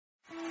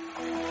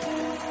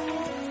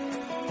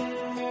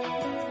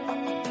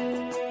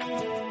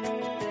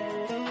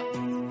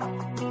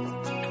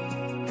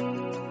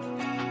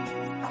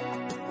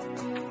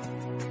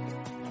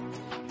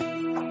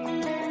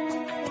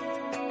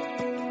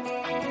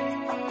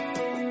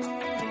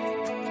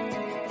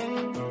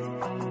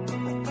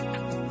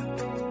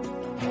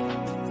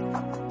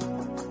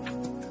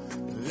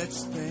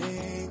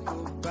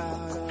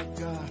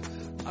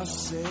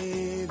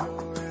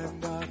Savior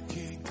and our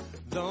King,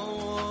 the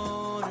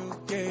one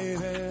who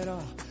gave it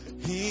all.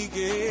 He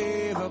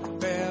gave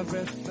up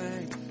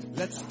everything.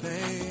 Let's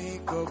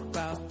think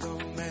about the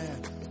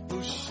man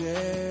who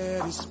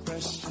shed his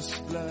precious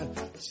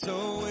blood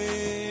so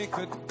we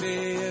could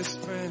be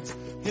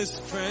his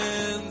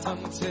friends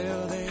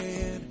until the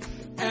end,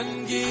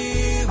 and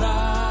give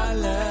our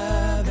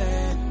love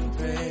and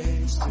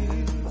praise to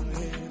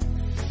him.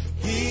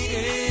 He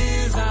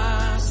is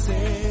our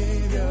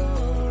Savior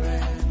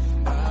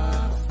and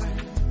our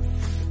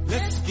friend.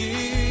 Let's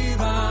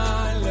give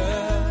our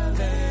love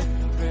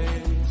and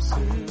praise to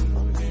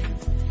him.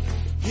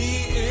 He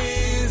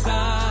is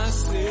our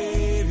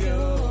Savior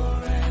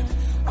and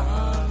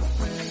our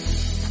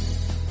friend.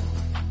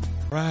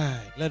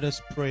 Right, let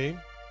us pray.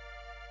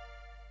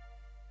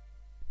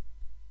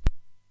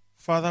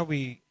 Father,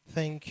 we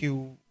thank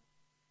you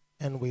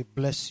and we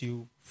bless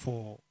you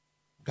for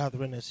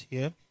gathering us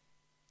here.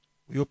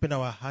 We open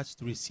our hearts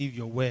to receive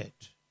your word.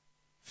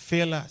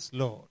 Fill us,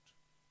 Lord,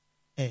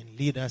 and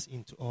lead us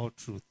into all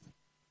truth.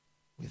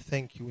 We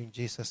thank you in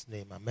Jesus'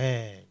 name.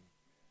 Amen.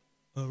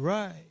 All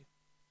right.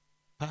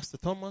 Pastor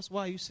Thomas,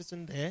 why are you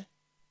sitting there?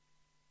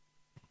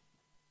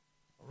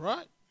 All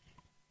right.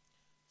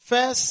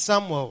 1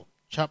 Samuel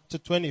chapter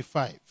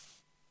 25.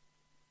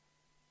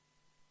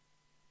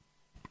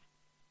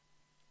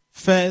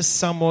 1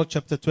 Samuel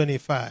chapter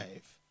 25.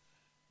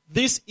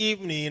 This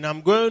evening,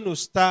 I'm going to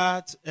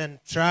start and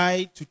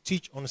try to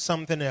teach on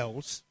something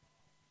else.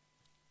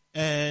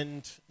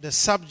 And the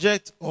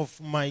subject of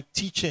my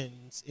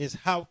teachings is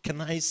how can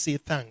I say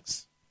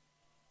thanks?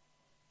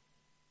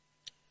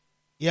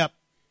 Yep.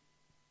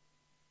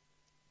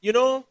 You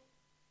know,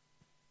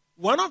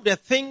 one of the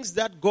things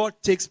that God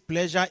takes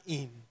pleasure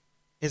in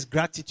is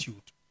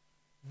gratitude.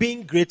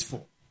 Being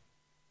grateful.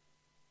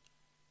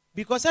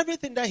 Because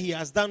everything that he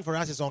has done for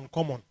us is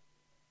uncommon.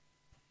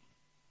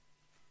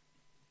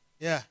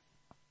 Yeah.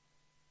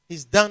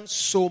 He's done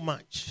so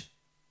much.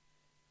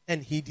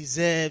 And he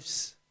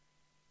deserves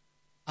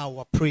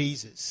our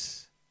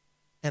praises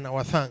and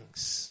our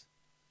thanks.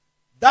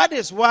 That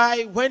is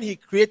why when he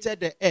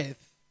created the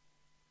earth,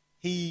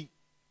 he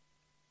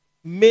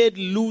made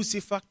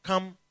Lucifer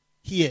come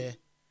here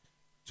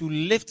to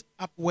lift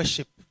up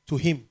worship to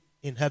him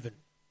in heaven.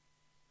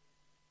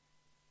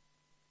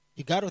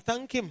 You got to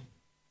thank him.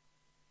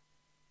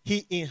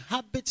 He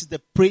inhabits the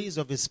praise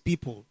of his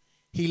people.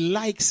 He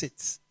likes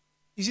it.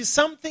 You see,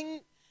 something,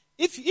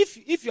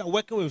 if you are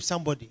working with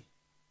somebody,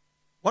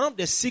 one of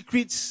the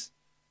secrets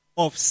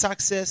of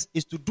success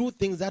is to do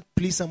things that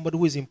please somebody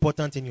who is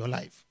important in your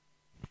life.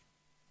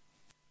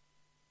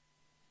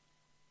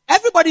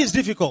 Everybody is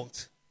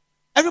difficult.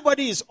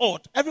 Everybody is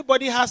odd.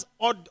 Everybody has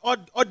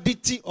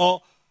oddity,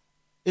 or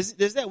is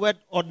there a word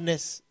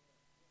oddness?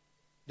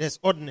 There's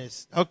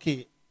oddness.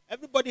 Okay.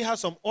 Everybody has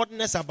some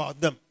oddness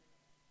about them.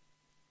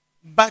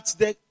 But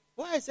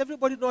why is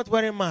everybody not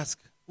wearing mask?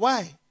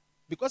 Why?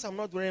 Because I'm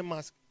not wearing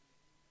mask.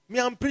 Me,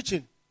 I'm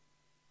preaching.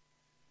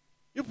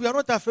 If you are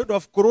not afraid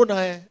of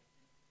corona,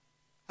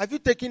 have you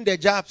taken the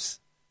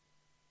jabs?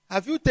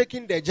 Have you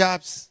taken the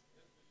jabs?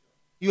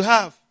 You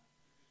have.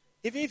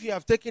 Even if you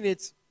have taken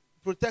it,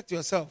 protect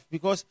yourself.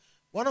 Because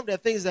one of the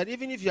things that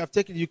even if you have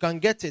taken it, you can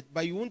get it,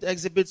 but you won't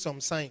exhibit some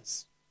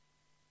signs.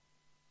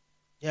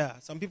 Yeah,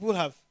 some people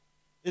have.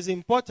 It's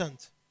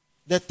important.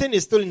 The thing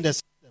is still in the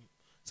system.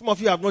 Some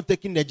of you have not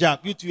taken the jab.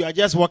 You two are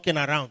just walking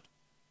around.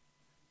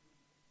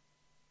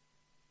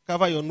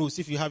 Cover your nose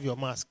if you have your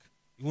mask.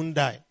 You won't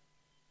die.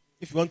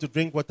 If you want to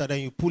drink water, then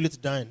you pull it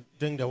down and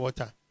drink the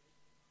water.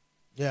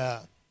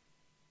 Yeah.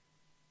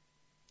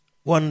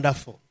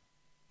 Wonderful.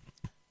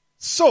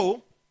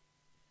 So,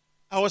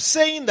 I was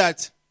saying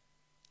that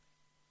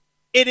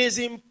it is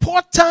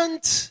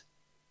important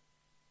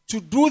to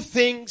do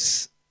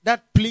things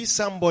that please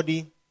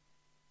somebody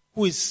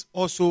who is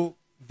also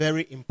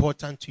very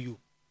important to you.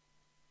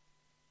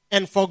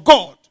 And for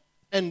God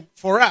and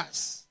for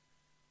us,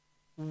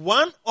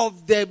 one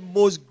of the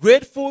most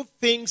grateful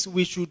things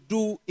we should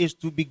do is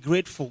to be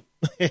grateful.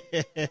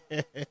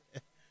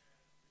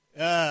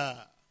 Yeah.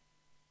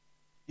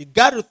 You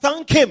got to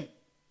thank him.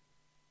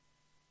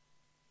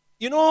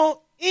 You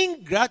know,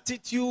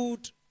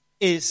 ingratitude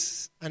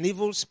is an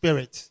evil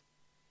spirit.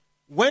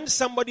 When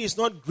somebody is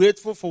not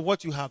grateful for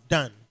what you have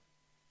done,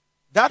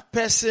 that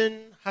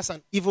person has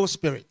an evil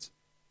spirit.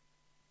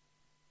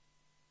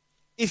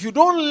 If you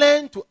don't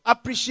learn to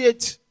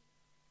appreciate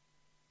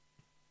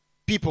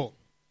people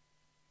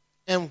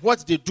and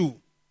what they do,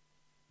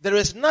 there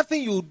is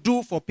nothing you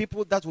do for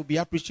people that will be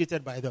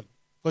appreciated by them.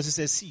 Because it's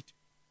a seed.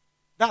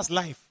 That's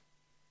life.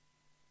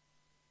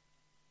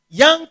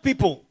 Young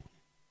people,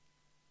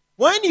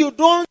 when you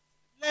don't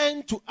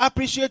learn to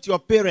appreciate your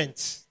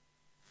parents,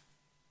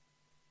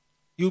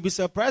 you'll be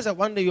surprised that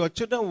one day your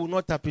children will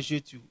not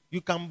appreciate you.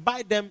 You can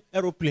buy them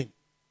aeroplane,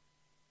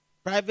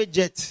 private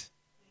jet,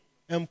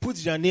 and put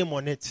your name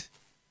on it.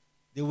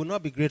 They will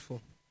not be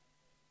grateful.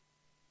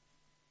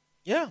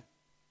 Yeah.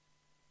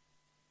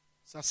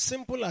 It's as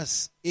simple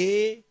as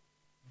A,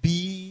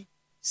 B,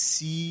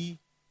 C,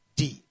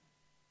 D.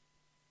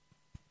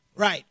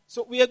 Right.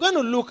 So we are going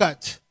to look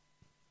at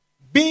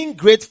being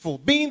grateful,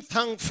 being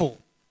thankful.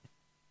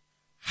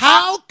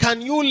 How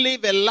can you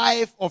live a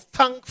life of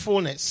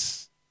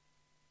thankfulness?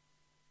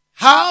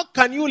 How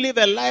can you live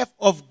a life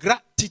of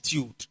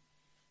gratitude?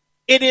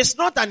 It is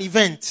not an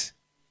event.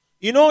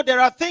 You know, there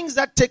are things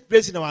that take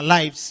place in our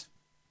lives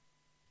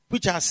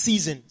which are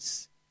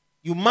seasons.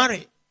 You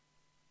marry.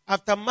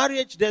 After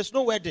marriage, there's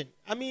no wedding.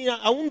 I mean,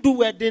 I won't do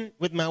wedding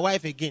with my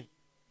wife again.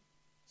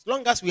 As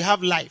long as we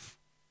have life,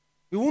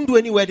 we won't do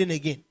any wedding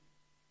again.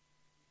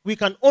 We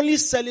can only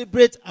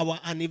celebrate our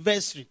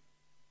anniversary.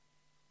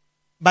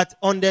 But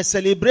on the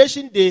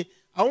celebration day,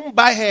 I won't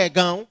buy her a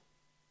gown.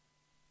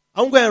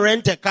 I won't go and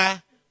rent a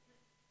car.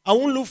 I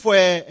won't look for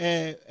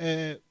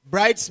a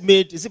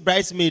bridesmaid. Is it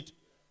bridesmaid?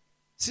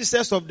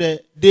 Sisters of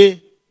the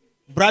day,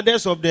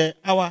 brothers of the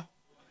hour.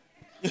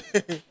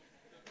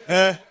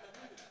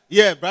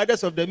 Yeah,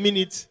 brothers of the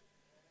minute.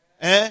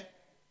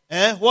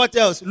 What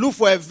else? Look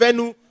for a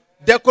venue,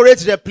 decorate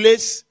the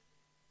place,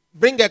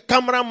 bring a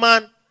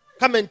cameraman,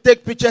 come and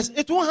take pictures.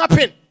 It won't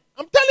happen.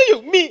 I'm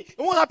telling you, it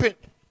won't happen.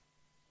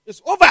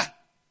 It's over.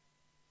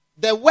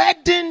 The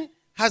wedding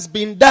has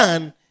been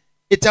done.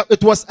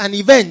 It was an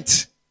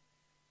event.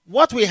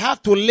 What we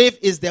have to live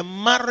is the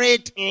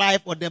married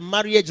life or the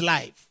marriage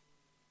life.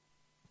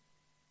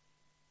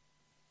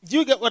 Do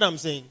you get what I'm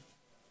saying?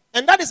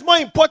 And that is more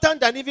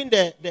important than even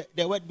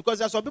the wedding, because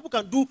there are some people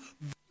can do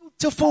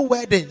beautiful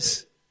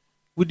weddings.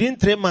 Within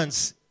 3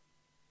 months,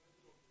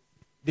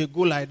 they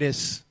go like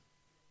this.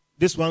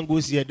 This one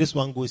goes here, this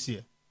one goes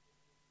here.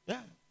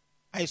 Yeah.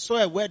 I saw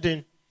a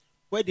wedding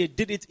where they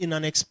did it in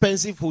an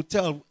expensive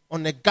hotel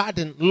on a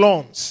garden,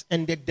 lawns,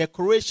 and the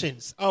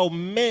decorations. Oh,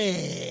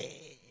 man.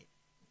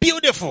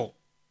 Beautiful.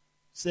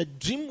 It's a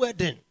dream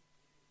wedding.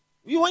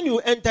 When you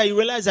enter, you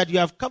realize that you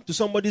have come to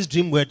somebody's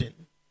dream wedding.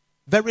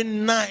 Very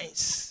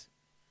nice.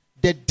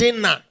 The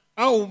dinner.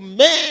 Oh,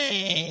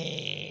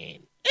 man.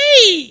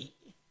 Hey.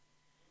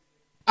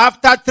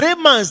 After 3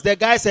 months, the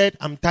guy said,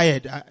 I'm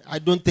tired. I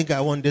don't think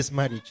I want this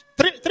marriage.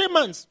 3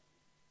 months.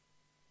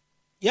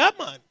 Yeah,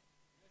 man.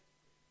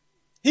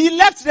 He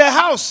left the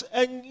house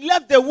and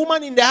left the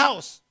woman in the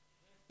house.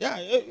 Yeah,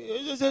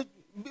 he said,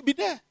 be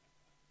there.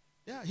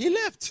 Yeah, he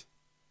left.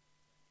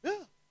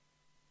 Yeah.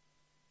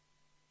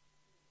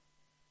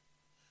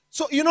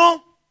 So,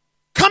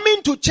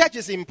 coming to church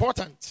is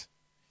important.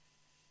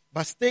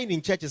 But staying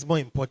in church is more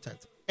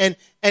important.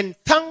 And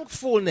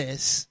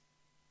thankfulness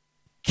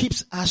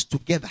keeps us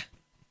together.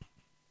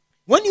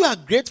 When you are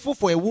grateful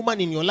for a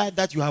woman in your life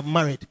that you have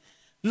married,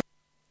 look,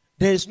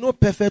 there is no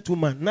perfect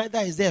woman. Neither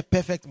is there a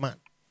perfect man.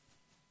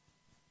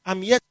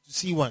 I'm yet to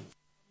see one.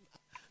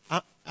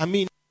 I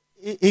mean,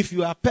 if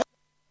you are perfect,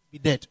 be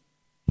dead.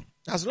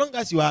 As long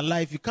as you are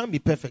alive, you can't be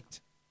perfect.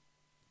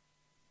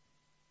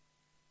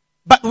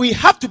 But we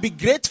have to be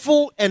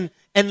grateful and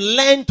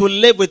learn to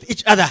live with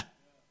each other.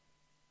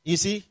 You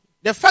see,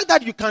 the fact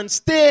that you can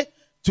stay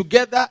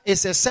together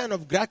is a sign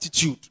of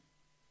gratitude.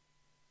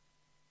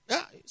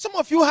 Yeah, some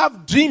of you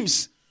have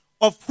dreams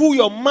of who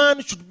your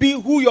man should be,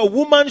 who your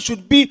woman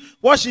should be,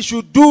 what she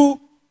should do.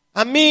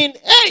 I mean,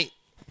 hey,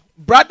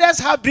 brothers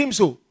have dreams.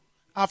 So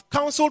I've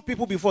counseled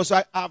people before,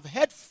 so I've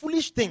heard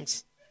foolish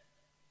things.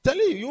 Tell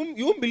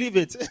you won't believe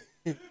it.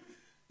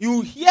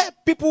 You hear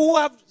people who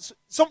have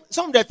some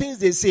of the things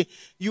they say,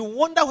 you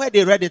wonder where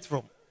they read it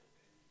from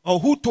or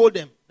who told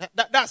them.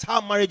 That's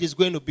how marriage is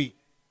going to be.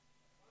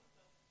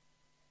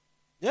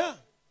 Yeah.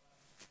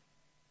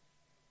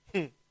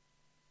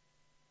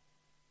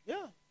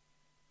 Yeah.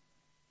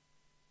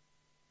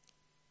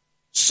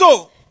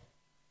 So,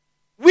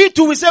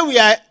 we say we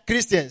are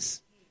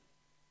Christians.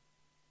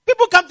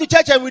 People come to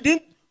church and within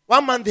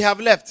 1 month they have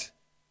left.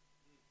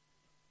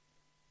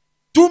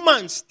 2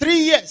 months, 3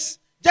 years.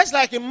 Just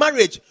like in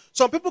marriage.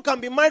 Some people can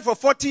be married for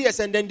 40 years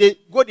and then they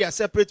go their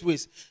separate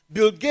ways.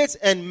 Bill Gates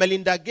and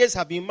Melinda Gates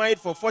have been married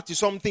for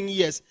 40-something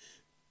years.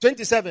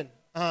 27.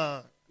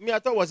 I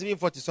thought it was even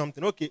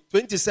 40-something. Okay,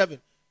 27.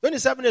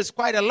 27 is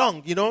quite a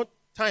long,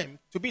 time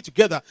to be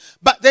together.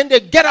 But then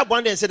they get up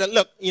one day and say that,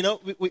 look,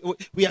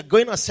 we are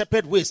going our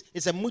separate ways.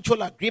 It's a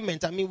mutual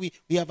agreement. I mean,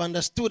 we have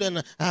understood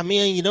and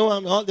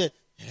all the...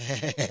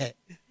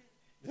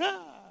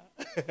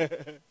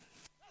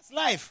 That's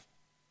life.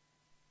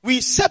 We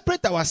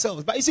separate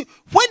ourselves. But you see,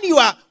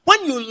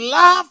 when you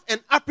love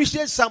and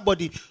appreciate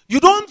somebody, you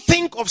don't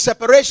think of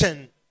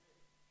separation.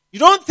 You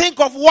don't think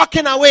of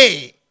walking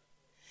away.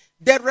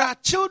 There are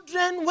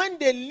children, when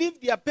they leave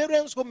their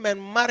parents' home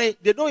and marry,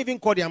 they don't even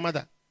call their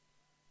mother.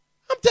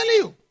 I'm telling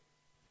you.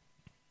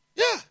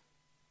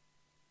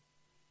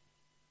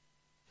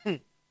 Yeah.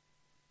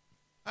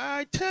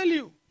 I tell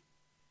you.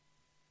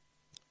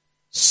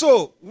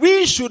 So,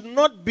 we should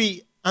not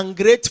be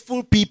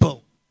ungrateful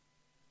people.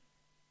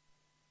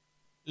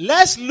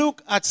 Let's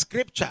look at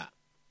scripture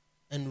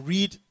and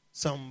read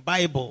some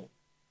Bible.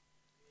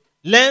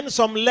 Learn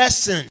some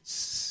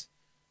lessons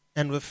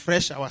and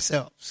refresh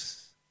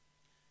ourselves.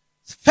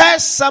 1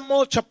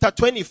 Samuel chapter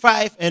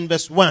 25 and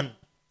verse 1.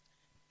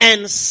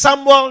 And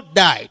Samuel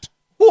died.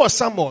 Who was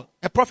Samuel?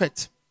 A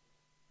prophet.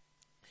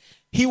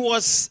 He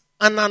was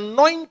an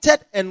anointed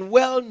and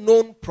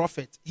well-known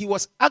prophet. He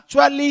was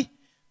actually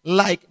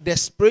like the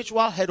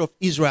spiritual head of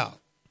Israel.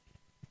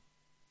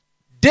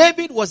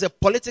 David was a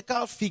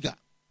political figure.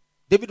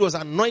 David was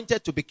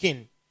anointed to be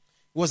king.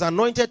 He was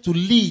anointed to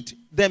lead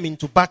them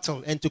into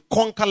battle and to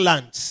conquer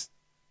lands.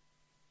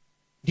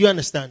 Do you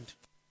understand?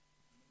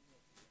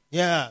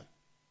 Yeah.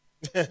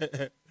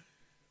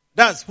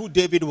 That's who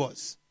David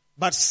was.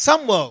 But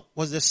Samuel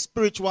was the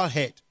spiritual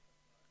head.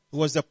 He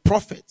was the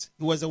prophet.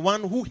 He was the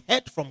one who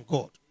heard from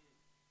God.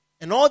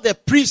 And all the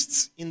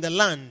priests in the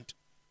land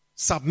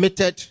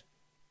submitted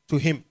to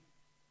him.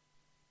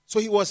 So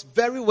he was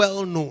very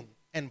well known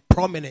and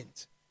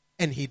prominent.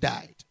 And he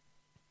died.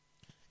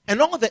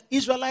 And all the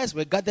Israelites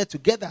were gathered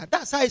together.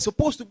 That's how it's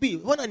supposed to be.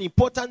 When an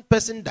important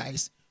person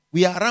dies,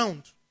 we are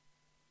around.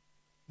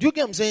 Do you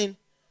get what I'm saying?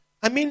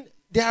 I mean,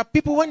 there are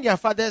people when their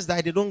fathers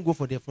die, they don't go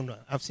for their funeral.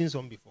 I've seen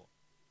some before.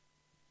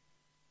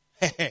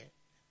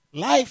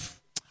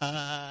 Life.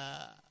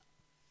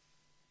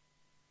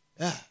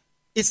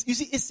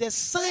 It's a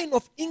sign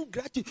of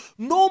ingratitude.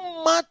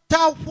 No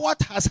matter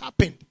what has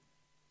happened.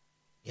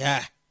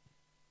 Yeah.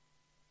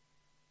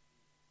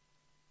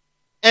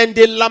 And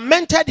they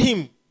lamented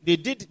him. They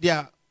did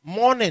their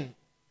mourning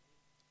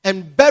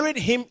and buried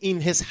him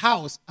in his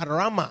house at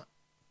Ramah.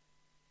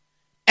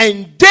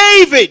 And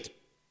David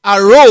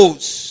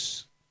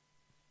arose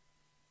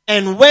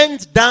and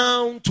went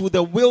down to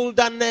the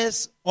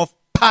wilderness of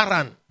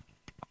Paran.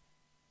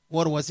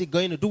 What was he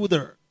going to do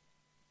there?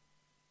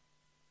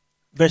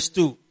 Verse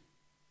 2.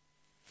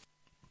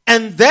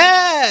 And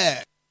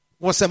there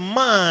was a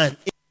man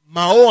in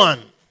Maon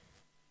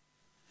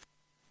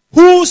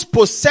whose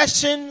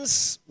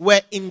possessions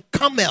were in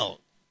Carmel.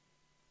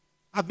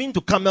 I've been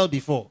to Carmel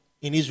before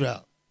in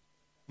Israel.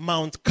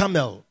 Mount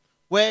Carmel.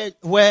 Where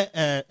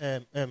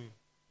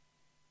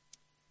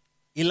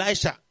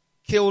Elisha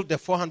killed the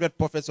 400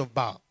 prophets of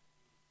Baal.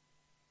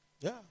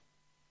 Yeah.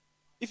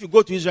 If you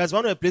go to Israel, it's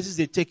one of the places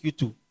they take you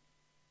to.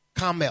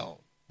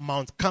 Carmel.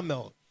 Mount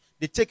Carmel.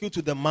 They take you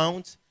to the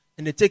mount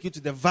and they take you to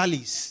the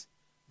valleys.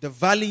 The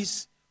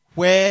valleys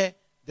where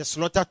the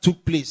slaughter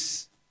took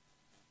place.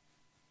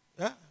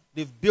 Yeah.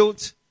 They've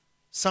built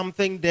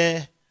something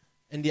there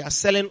and they are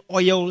selling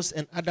oils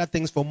and other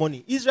things for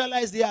money.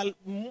 Israelites, they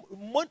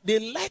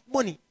like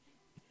money.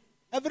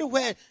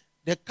 Everywhere,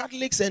 the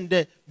Catholics and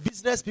the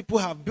business people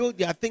have built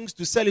their things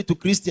to sell it to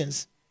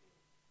Christians.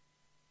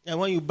 And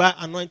when you buy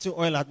anointing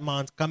oil at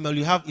Mount Carmel,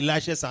 you have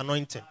Elisha's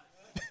anointing.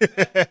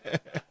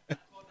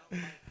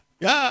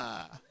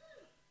 Yeah.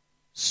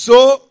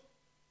 So,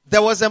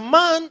 there was a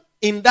man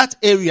in that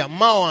area,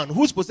 Maon,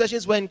 whose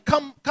possessions were in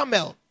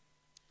Carmel.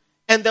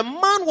 And the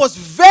man was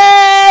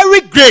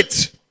very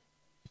great.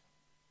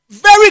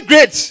 Very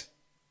great.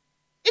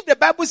 If the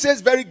Bible says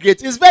very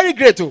great, it's very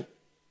great too.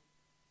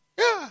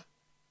 Yeah.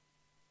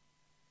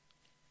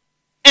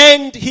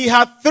 And he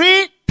had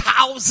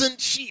 3,000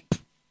 sheep.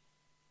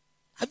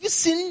 Have you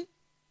seen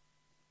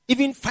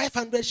even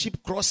 500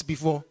 sheep cross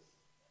before?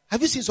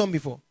 Have you seen some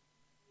before?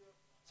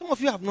 Some of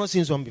you have not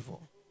seen some before.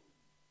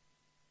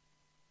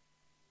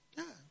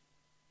 Yeah.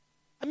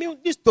 I mean,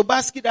 this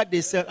Tobaski that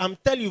they sell, I'm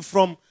telling you,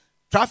 from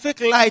traffic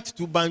light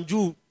to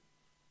Banjul,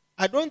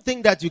 I don't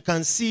think that you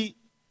can see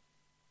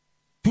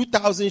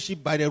 2,000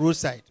 sheep by the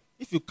roadside.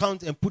 If you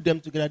count and put them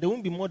together, there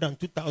won't be more than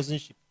 2,000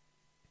 sheep.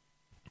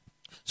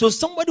 So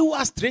somebody who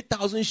has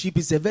 3,000 sheep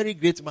is a very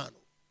great man.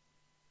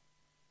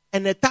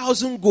 And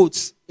 1,000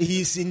 goats,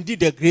 he is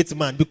indeed a great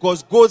man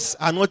because goats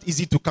are not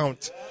easy to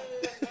count.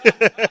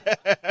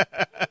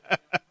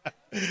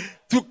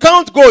 To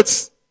count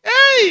goats.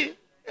 Hey,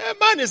 a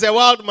man is a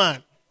wild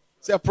man.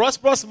 He's a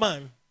prosperous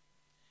man.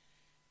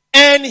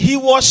 And he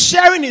was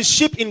sharing his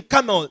sheep in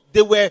Carmel.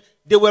 They were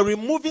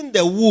removing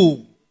the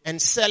wool and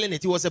selling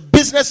it. He was a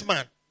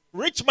businessman,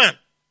 rich man.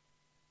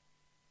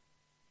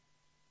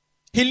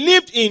 He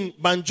lived in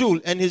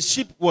Banjul and his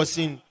sheep was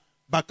in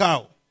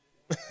Bakau.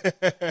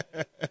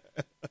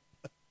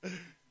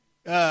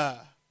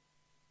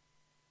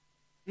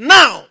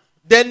 Now,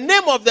 the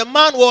name of the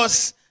man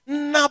was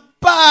Nabal.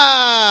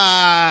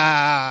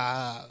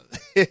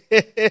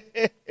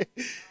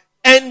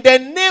 And the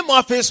name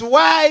of his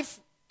wife,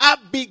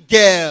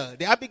 Abigail.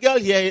 The Abigail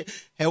here,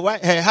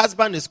 her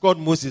husband is called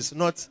Moses,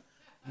 not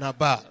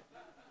Nabal.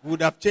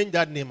 Would have changed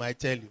that name, I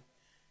tell you.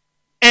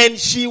 And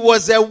she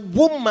was a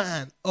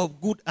woman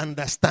of good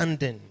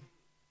understanding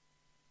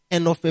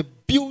and of a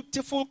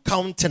beautiful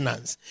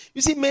countenance.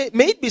 You see, may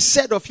it be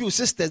said of you,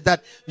 sisters,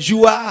 that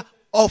you are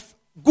of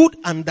good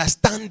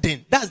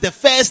understanding. That's the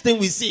first thing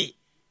we say.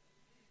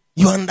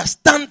 You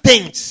understand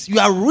things. You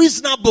are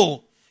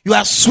reasonable. You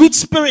are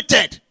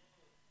sweet-spirited.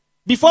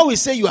 Before we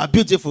say you are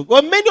beautiful.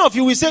 Well, many of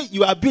you will say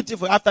you are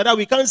beautiful. After that,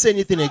 we can't say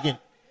anything again.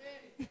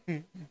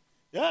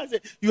 Yeah,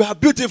 you are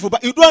beautiful,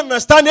 but you don't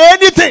understand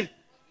anything.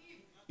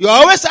 You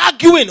are always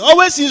arguing,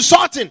 always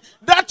insulting.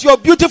 That's your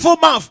beautiful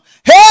mouth.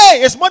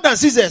 Hey, it's more than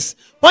scissors.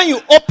 When you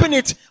open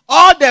it,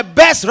 all the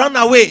best run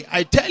away.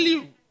 I tell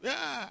you.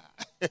 Yeah.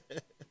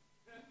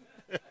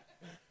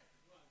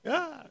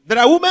 Yeah. There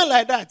are women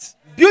like that.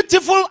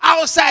 beautiful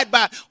outside,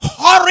 but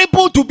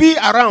horrible to be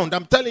around.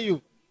 I'm telling you.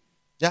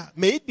 Yeah.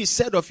 May it be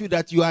said of you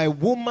that you are a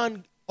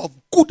woman of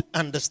good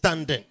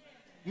understanding.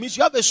 It means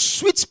you have a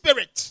sweet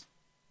spirit.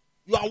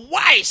 You are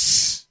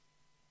wise.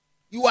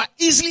 You are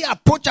easily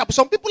approachable.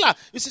 Some people,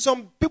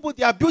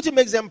 their beauty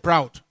makes them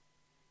proud.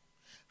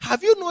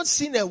 Have you not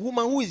seen a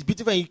woman who is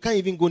beautiful and you can't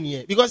even go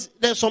near? Because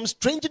there's some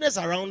strangeness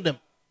around them.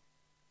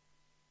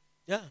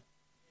 Yeah.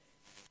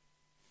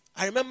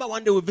 I remember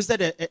one day we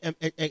visited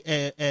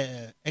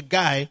a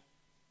guy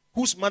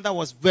whose mother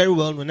was very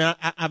well known.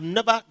 I've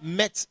never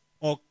met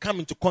or come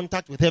into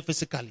contact with her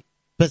physically.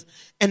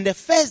 And the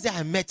first day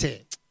I met her,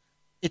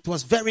 it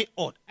was very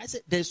odd. I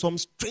said, there's some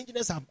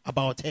strangeness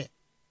about her.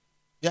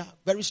 Yeah,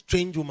 very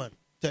strange woman,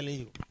 telling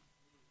you.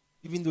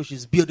 Even though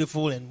she's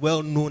beautiful and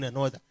well known and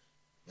all that.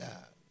 Yeah,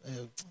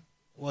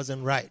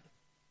 wasn't right.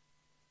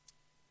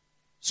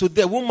 So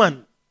the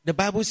woman, the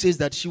Bible says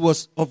that she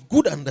was of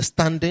good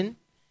understanding,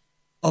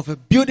 of a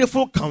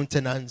beautiful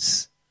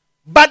countenance.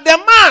 But the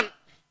man,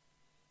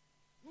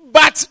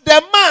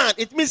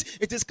 it means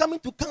it is coming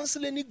to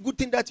cancel any good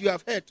thing that you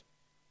have heard.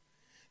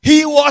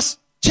 He was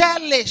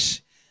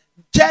churlish.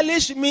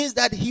 Churlish means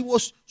that he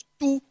was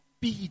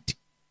stupid,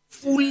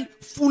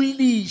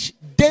 foolish,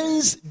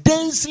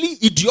 densely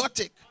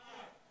idiotic.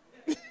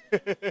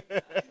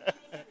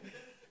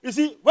 You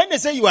see, when they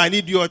say you are an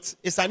idiot,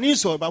 it's an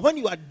insult. But when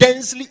you are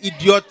densely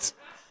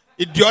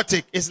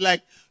idiotic, it's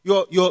like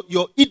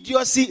your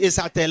idiocy is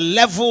at a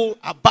level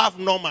above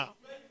normal.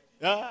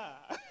 Yeah.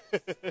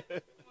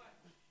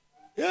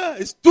 Yeah,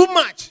 it's too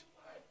much.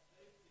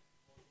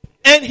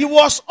 And he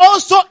was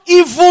also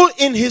evil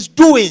in his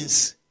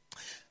doings.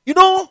 You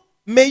know,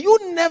 may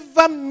you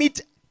never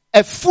meet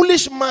a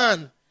foolish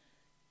man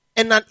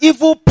and an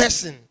evil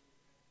person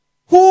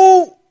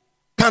who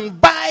can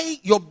buy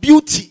your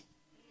beauty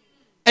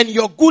and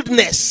your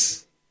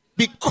goodness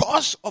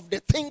because of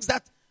the things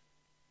that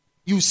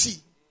you see.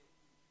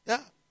 Yeah.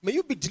 May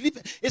you be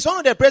delivered. It's one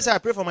of the prayers I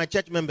pray for my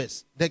church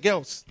members, the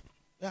girls.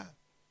 Yeah.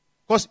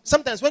 Because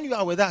sometimes when you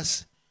are with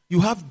us, you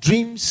have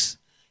dreams.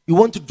 You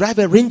want to drive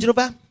a Range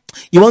Rover.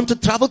 You want to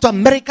travel to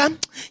America.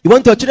 You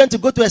want your children to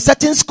go to a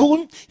certain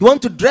school. You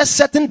want to dress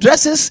certain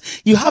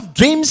dresses. You have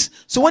dreams.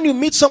 So when you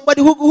meet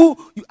somebody who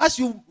as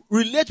you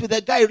relate with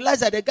a guy, you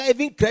realize that the guy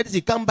even credits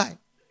he can't buy.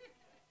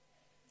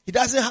 He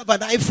doesn't have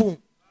an iPhone.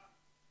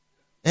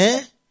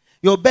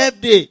 Your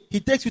birthday, he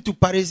takes you to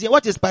Parisian.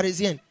 What is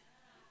Parisian?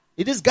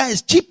 If this guy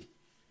is cheap,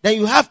 then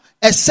you have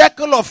a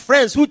circle of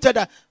friends who tell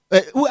that,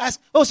 who ask,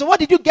 oh, so what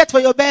did you get for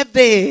your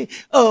birthday?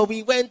 Oh,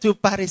 we went to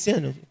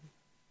Parisian.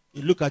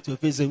 You look at your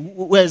face and say,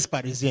 where's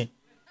Parisian?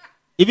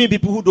 Even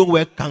people who don't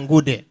work can go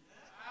there.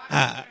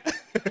 Yeah.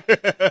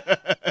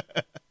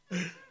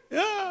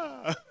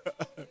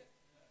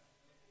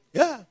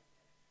 Yeah.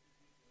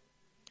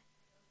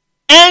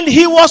 And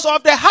he was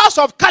of the house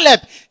of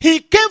Caleb. He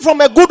came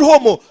from a good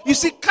home. You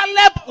see,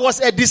 Caleb was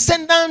a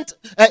descendant.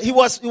 He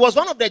was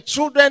one of the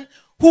children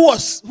who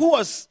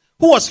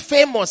was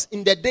famous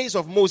in the days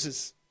of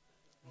Moses.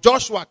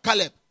 Joshua,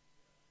 Caleb.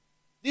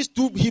 These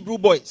two Hebrew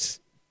boys.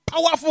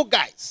 Powerful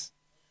guys.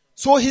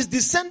 So his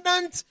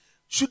descendant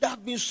should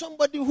have been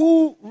somebody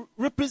who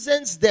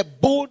represents the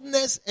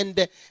boldness and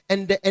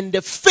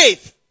the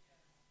faith.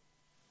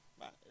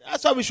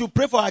 That's why we should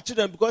pray for our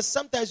children, because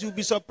sometimes you'll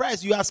be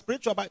surprised. You are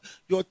spiritual, but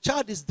your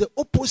child is the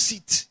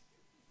opposite.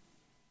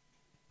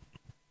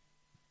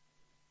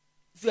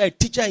 If you are a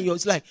teacher and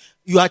it's like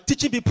you are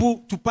teaching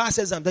people to pass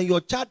exams, then your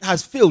child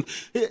has failed.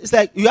 It's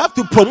like you have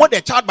to promote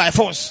the child by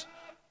force.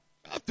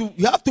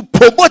 You have to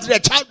promote the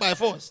child by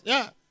force.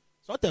 Yeah.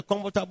 It's not a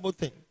comfortable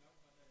thing.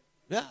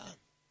 Yeah.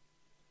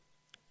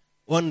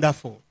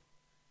 Wonderful.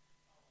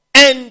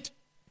 And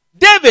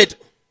David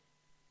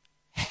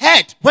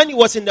heard when he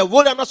was in the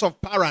wilderness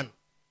of Paran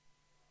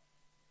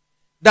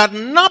that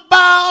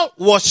Nabal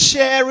was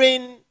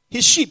sharing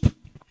his sheep. He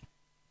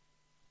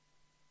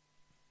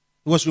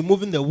was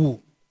removing the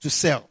wool to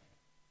sell.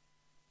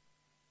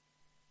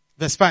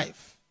 Verse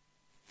 5.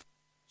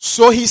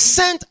 So he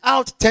sent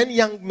out 10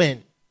 young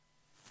men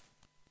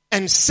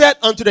and said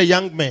unto the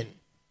young men,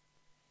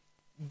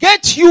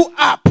 get you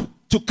up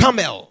to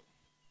Carmel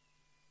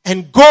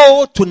and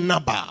go to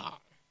Nabal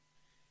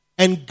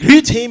and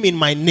greet him in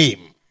my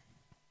name.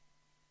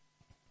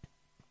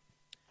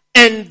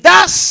 And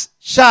thus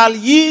shall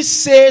ye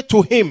say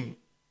to him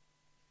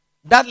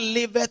that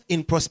liveth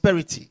in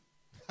prosperity.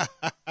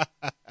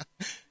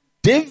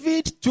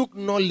 David took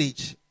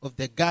knowledge of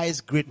the guy's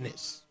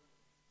greatness.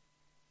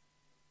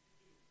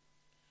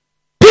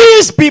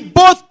 Peace be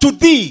both to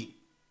thee,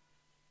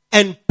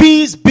 and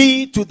peace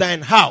be to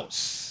thine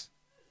house,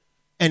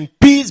 and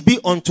peace be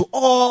unto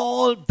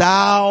all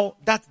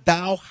that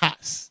thou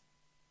hast.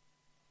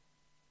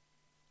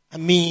 I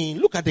mean,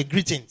 look at the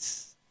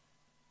greetings.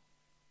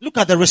 Look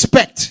at the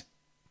respect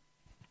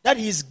that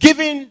he's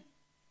giving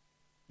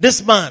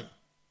this man.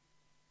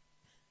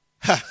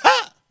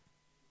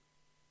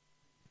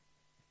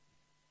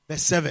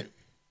 Verse 7.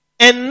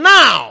 And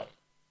now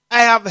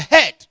I have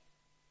heard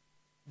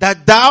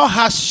that thou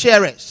hast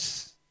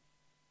sharers,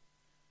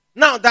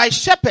 Now thy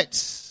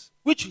shepherds,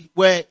 which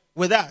were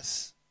with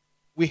us,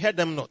 we heard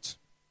them not.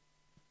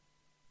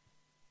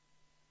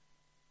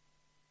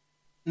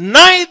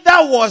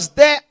 Neither was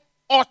there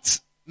aught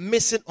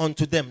missing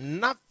unto them.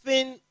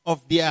 Nothing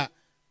of their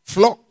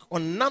flock, or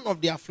none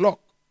of their flock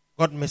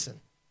got missing.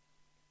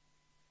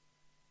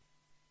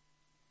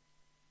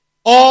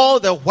 All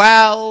the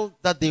while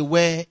that they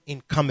were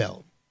in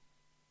Carmel.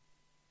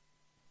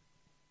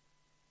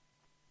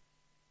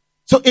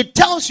 So it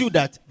tells you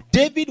that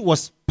David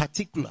was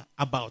particular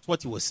about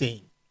what he was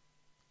saying.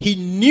 He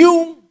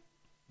knew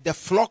the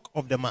flock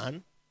of the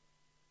man.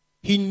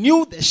 He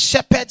knew the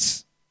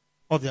shepherds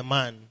of the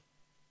man.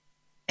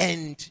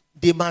 And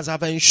they must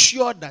have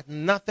ensured that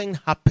nothing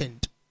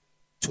happened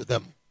to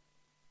them.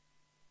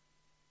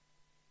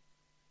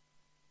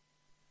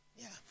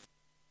 Yeah.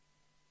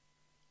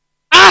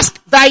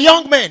 Ask thy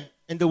young men,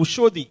 and they will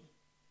show thee.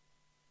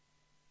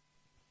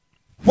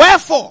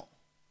 Wherefore,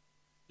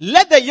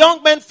 let the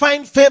young men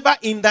find favor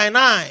in thine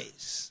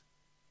eyes,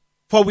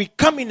 for we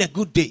come in a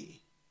good day.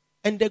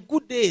 And the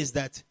good day is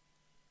that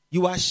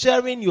you are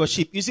sharing your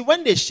sheep. You see,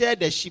 when they share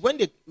the sheep, when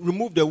they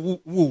remove the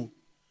wool,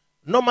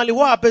 normally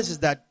what happens is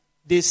that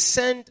they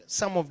send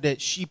some of the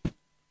sheep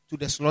to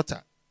the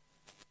slaughter.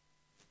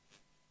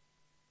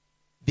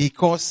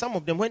 Because some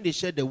of them, when they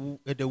share the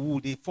wool,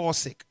 they fall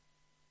sick.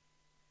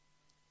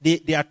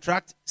 They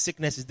attract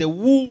sicknesses. The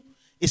wool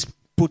is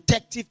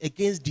protective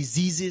against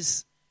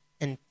diseases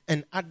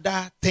and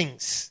other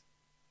things.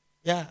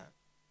 Yeah.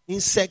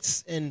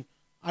 Insects and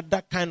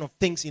other kind of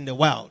things in the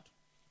wild.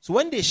 So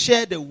when they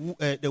share the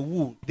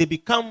wool, they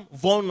become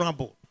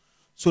vulnerable.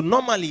 So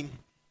normally,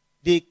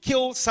 they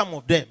kill some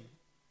of them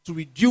to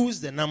reduce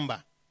the number.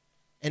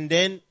 And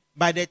then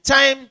by the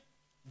time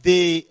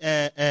the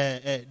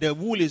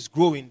wool is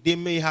growing, they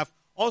may have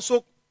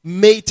also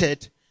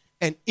mated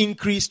and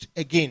increased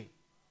again.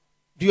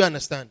 Do you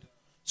understand?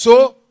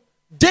 So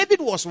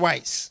David was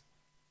wise.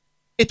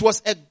 It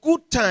was a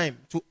good time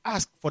to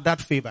ask for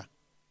that favor.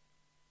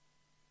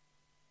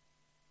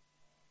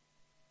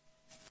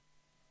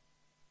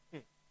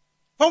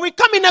 For we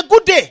come in a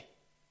good day.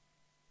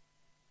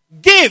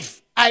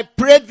 Give, I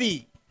pray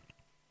thee,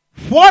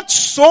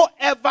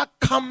 whatsoever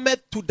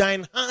cometh to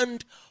thine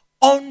hand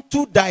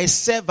unto thy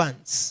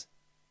servants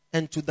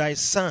and to thy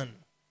son,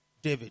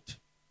 David.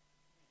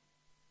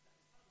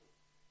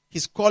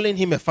 He's calling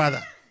him a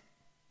father.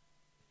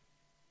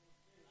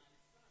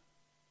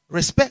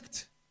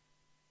 Respect.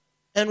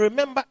 And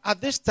remember,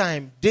 at this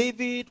time,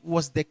 David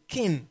was the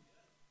king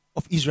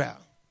of Israel.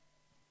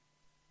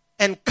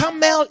 And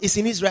Carmel is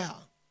in Israel.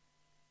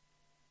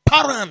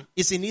 Paran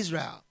is in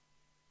Israel.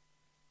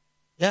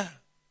 Yeah.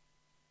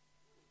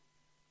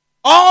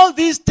 All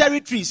these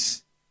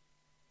territories,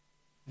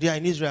 they are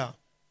in Israel.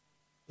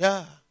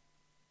 Yeah.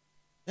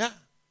 Yeah.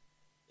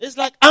 It's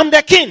like, I'm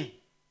the king.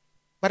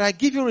 But I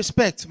give you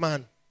respect,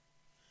 man.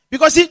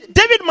 Because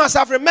David must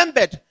have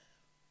remembered,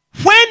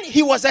 when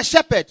he was a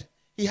shepherd,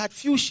 he had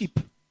few sheep.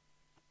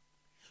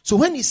 So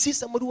when he sees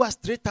somebody who has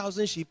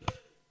 3,000 sheep,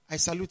 I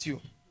salute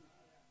you.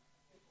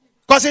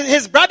 Because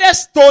his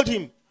brothers told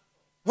him,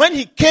 when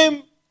he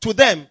came to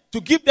them to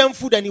give them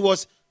food and he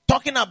was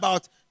talking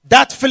about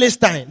that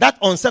Philistine, that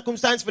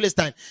uncircumcised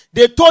Philistine,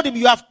 they told him,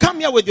 you have come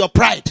here with your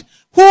pride.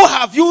 Who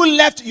have you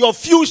left your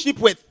few sheep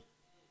with?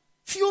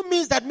 Few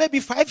means that maybe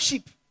 5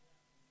 sheep.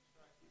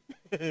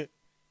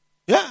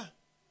 Yeah.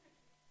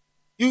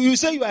 You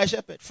say you are a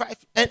shepherd.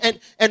 5.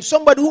 And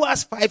somebody who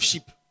has 5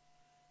 sheep,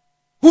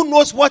 who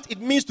knows what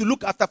it means to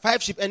look after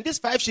 5 sheep, and this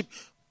 5 sheep,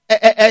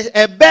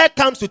 a bear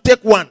comes to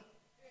take one.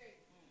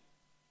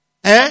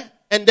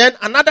 And then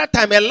another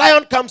time a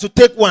lion comes to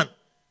take one.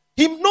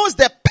 He knows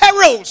the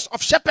perils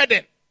of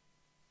shepherding.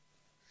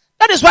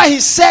 That is why he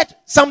said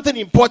something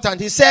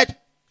important. He said,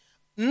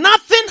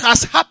 nothing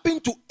has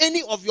happened to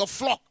any of your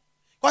flock.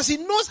 Because he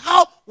knows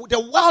how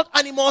the wild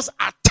animals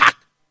attack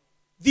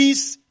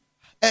these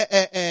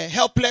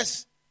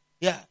helpless.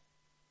 Yeah.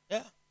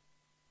 Yeah.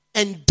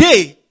 And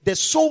the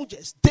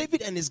soldiers,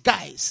 David and his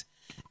guys,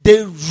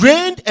 they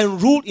reigned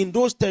and ruled in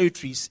those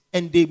territories,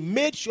 and they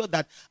made sure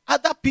that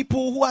other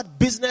people who had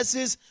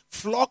businesses,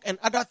 flock, and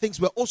other things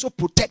were also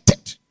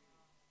protected.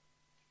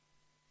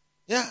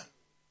 Yeah.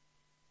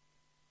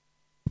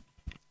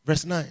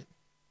 Verse 9.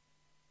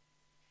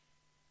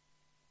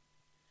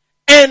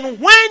 And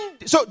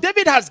so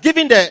David has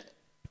given the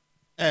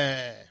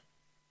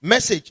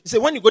message. He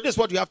said, when you go, this is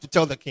what you have to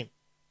tell the king.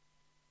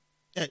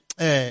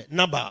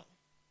 Nabal.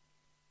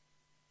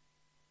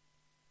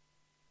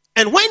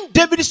 And when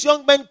David's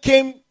young men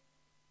came,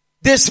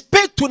 they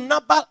spake to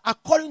Nabal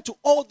according to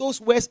all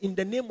those words in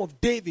the name of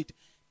David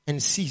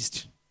and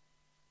ceased.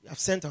 We have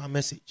sent our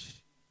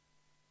message.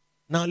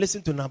 Now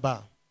listen to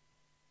Nabal.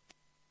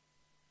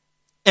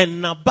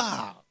 And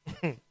Nabal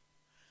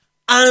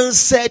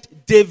answered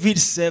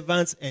David's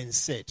servants and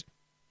said,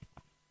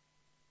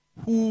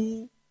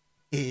 who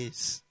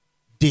is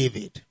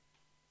David?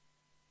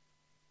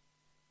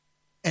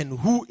 And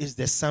who is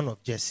the son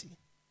of Jesse?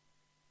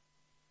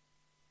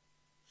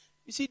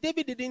 You see,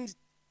 David didn't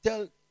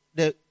tell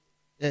the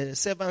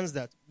servants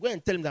that, go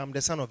and tell him that I'm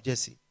the son of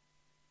Jesse.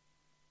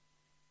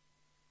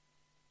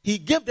 He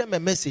gave them a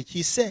message.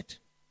 He said,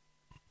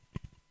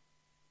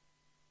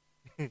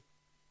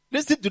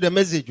 listen to the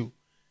message.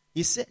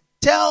 He said,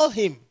 tell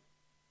him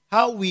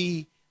how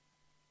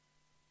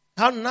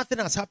nothing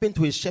has happened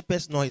to his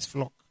shepherds nor his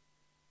flock.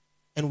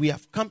 And we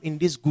have come in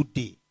this good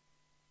day.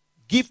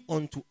 Give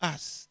unto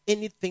us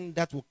anything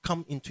that will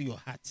come into your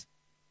heart,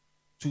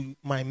 to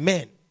my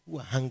men who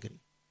are hungry,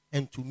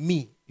 and to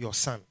me, your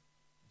son,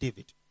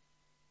 David.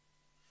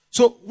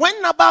 So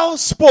when Nabal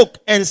spoke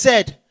and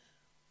said,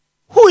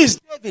 who is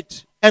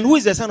David and who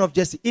is the son of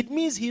Jesse? It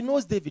means he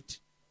knows David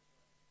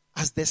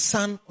as the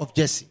son of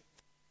Jesse.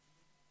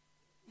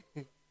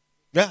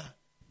 Yeah.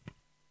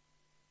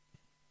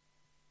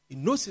 He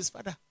knows his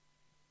father.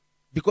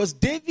 Because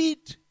David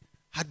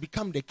had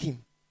become the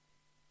king.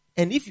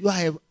 And if you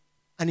are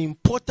an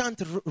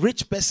important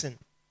rich person,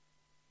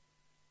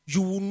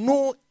 you will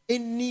know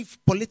any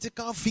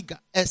political figure,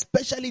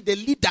 especially the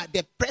leader,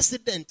 the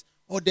president,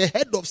 or the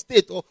head of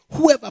state, or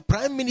whoever,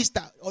 prime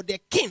minister, or the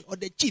king, or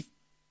the chief.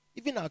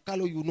 Even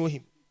Alcalo, you know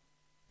him.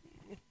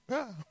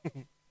 Yeah.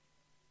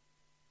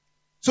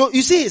 So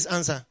you see his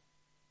answer.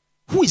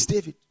 Who is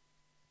David?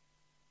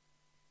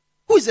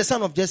 Who is the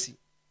son of Jesse?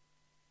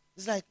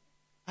 It's like,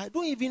 I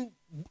don't even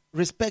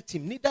respect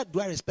him. Neither do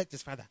I respect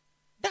his father.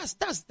 That's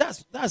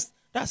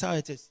how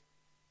it is.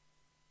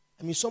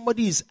 I mean,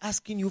 somebody is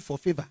asking you for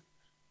favor.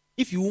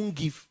 If you won't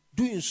give,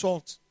 do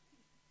insult.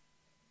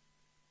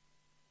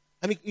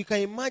 I mean, you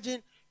can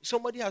imagine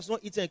somebody has not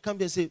eaten and come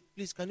there and say,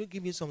 please, can you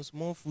give me some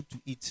small food to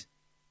eat?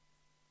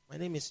 My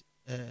name is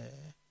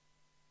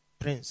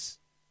Prince.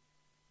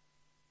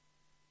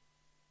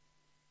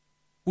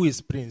 Who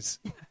is Prince?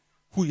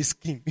 Who is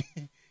king?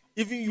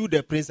 Even you,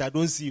 the prince, I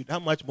don't see you. How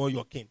much more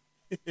your king?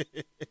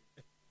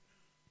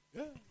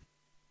 Yeah.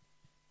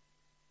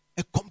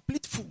 A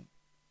complete fool.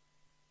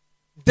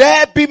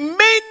 There be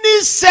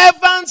many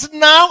servants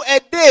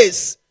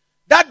nowadays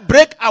that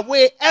break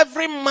away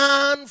every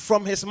man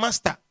from his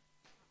master.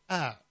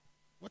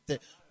 What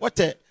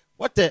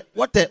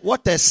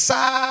a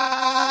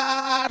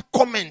sad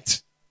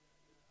comment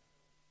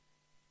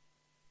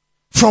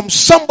from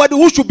somebody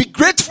who should be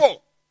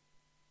grateful.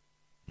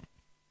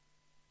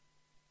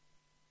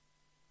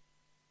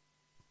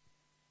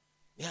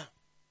 Yeah.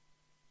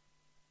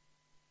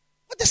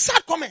 What a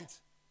sad comment.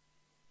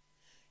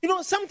 You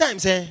know,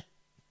 sometimes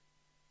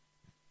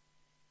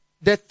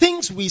the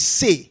things we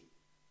say,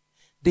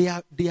 they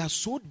are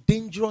so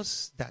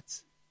dangerous that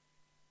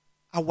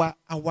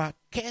our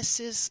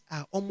curses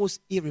are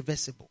almost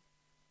irreversible.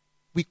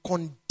 We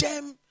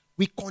condemn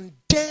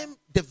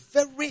the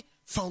very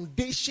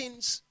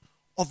foundations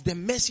of the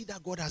mercy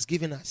that God has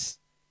given us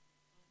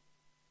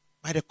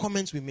by the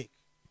comments we make.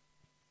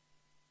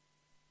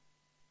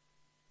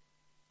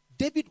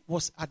 David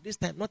was at this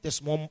time not a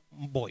small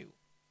boy.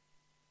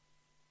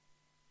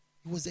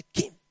 He was a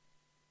king.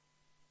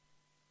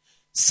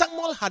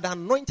 Samuel had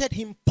anointed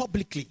him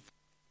publicly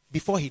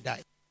before he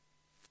died.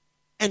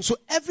 And so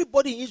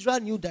everybody in Israel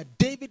knew that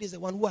David is the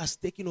one who has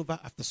taken over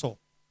after Saul.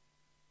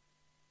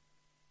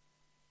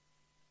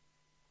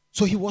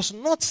 So he was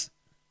not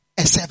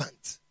a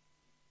servant.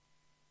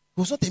 He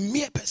was not a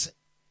mere person.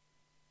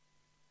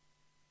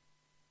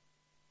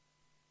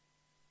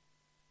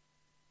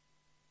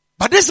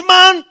 But this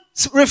man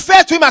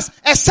referred to him as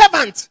a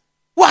servant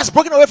who has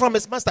broken away from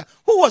his master.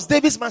 Who was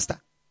David's master?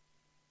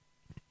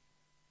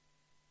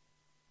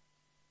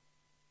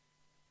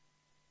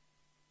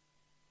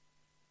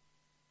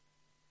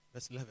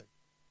 Verse 11.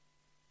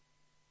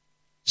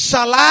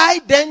 Shall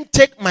I then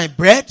take my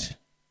bread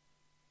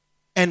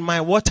and my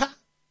water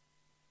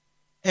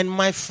and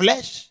my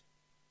flesh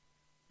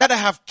that I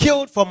have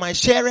killed for my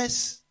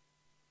sharers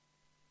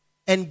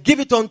and give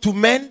it unto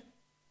men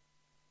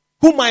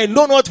whom I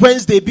know not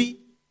whence they be?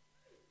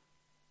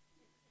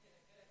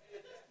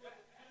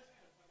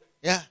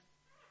 Yeah.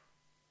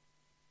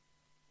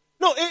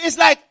 No, it's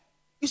like,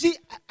 you see,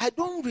 I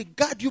don't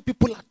regard you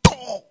people at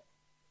all.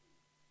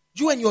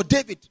 You and your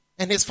David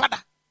and his father.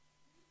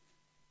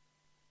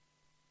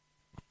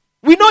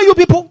 We know you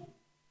people.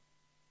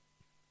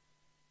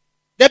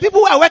 The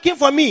people who are working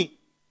for me,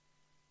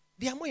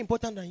 they are more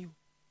important than you.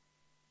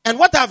 And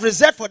what I've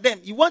reserved for them,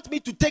 you want me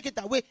to take it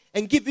away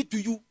and give it to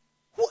you?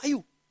 Who are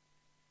you?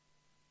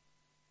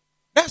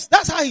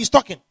 That's how he's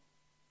talking.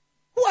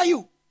 Who are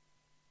you?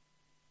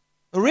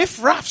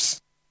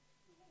 Riff-raffs.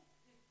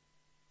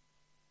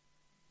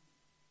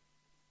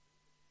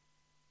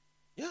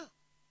 Yeah.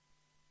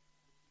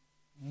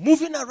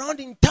 Moving around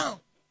in town,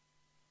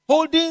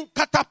 holding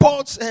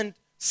catapults and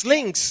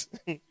slings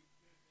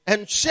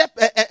and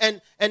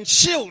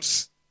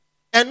shields,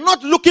 and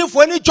not looking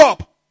for any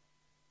job,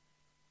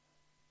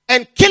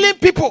 and killing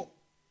people.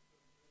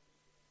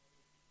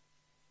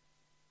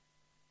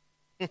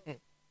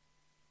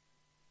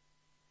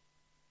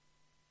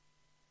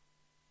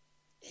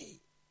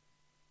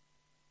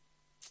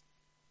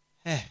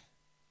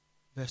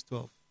 Verse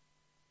 12.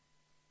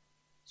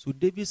 So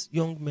David's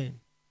young men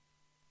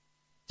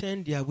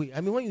turned their way.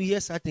 I mean, when you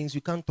hear certain things,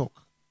 you can't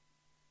talk.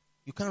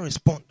 You can't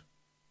respond.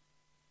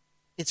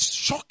 It's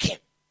shocking.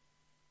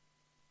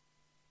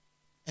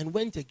 And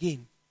went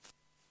again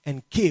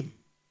and came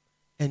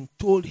and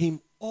told him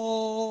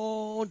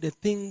all the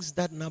things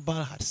that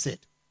Nabal had said.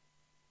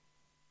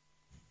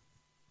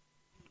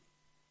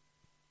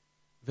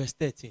 Verse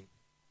 13.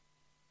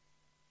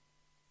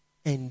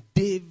 And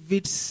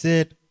David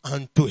said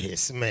unto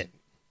his men,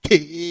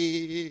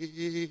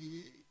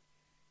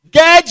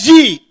 get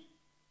ye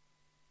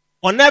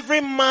on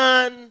every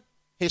man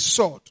his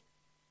sword.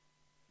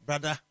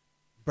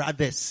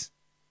 Brothers,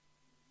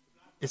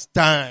 it's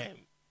time.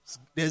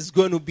 There's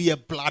going to be a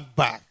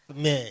bloodbath,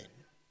 man.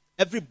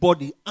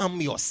 Everybody arm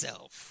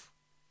yourself.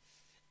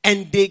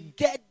 And they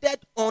gathered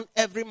on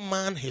every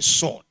man his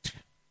sword.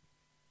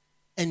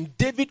 And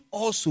David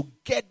also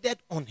gathered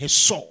on his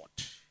sword.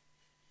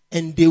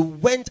 And they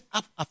went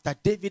up after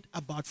David,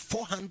 about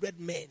 400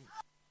 men.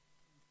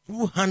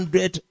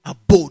 200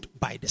 abode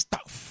by the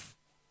staff.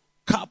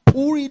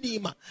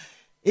 Kapuridima.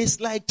 It's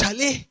like,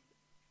 Charlie,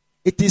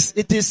 it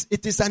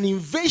is an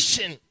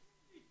invasion.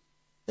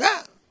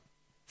 Yeah.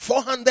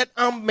 400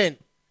 armed men.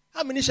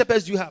 How many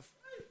shepherds do you have?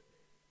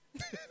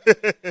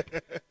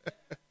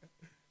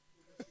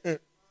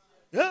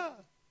 Yeah.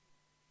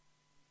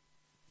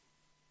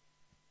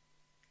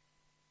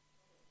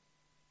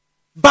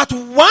 But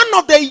one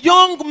of the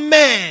young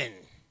men,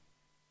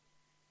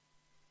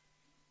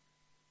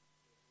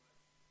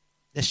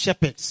 the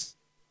shepherds,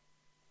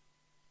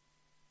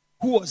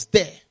 who was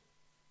there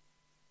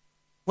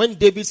when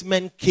David's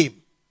men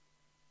came,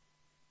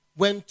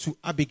 went to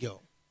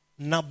Abigail,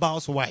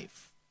 Nabal's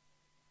wife,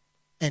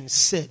 and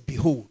said,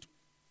 behold,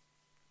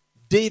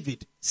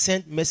 David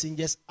sent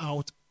messengers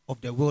out of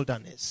the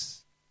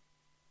wilderness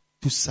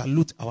to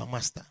salute our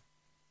master.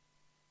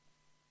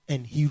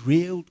 And he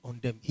railed on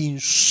them. He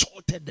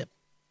insulted them.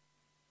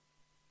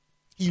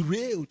 He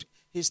railed.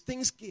 His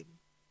things came.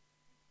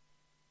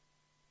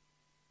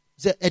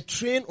 A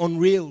train on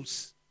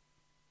rails.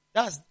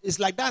 That's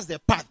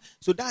the path.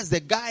 So that's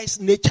the guy's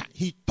nature.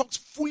 He talks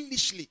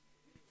foolishly.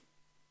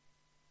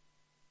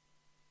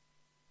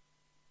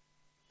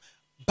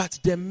 But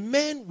the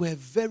men were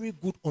very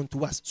good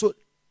unto us. So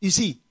you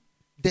see,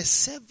 the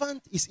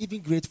servant is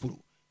even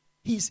grateful.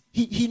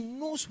 He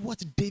knows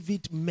what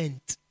David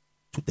meant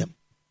to them.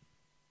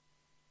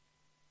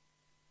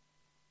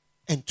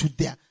 And to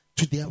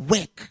their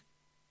work.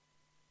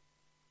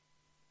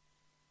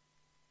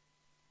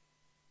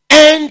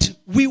 And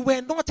we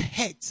were not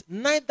hurt,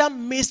 neither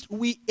missed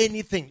we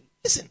anything.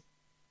 Listen,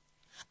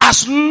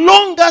 as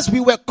long as we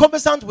were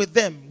conversant with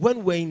them when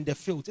we were in the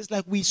field, it's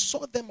like we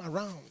saw them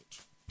around.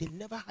 They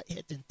never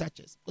hurt and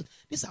touch us.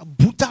 These are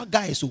brutal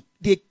guys who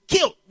they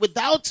kill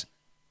without.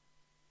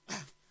 You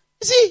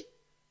see,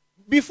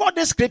 before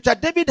this scripture,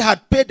 David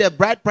had paid the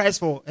bride price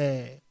for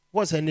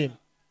what's her name?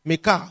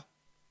 Michal.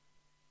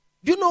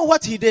 Do you know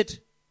what he did?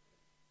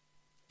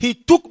 He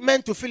took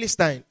men to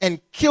Philistine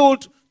and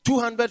killed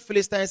 200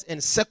 Philistines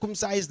and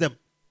circumcised them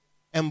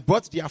and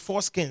brought their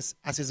foreskins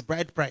as his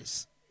bride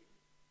price.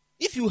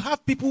 If you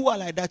have people who are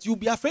like that, you'll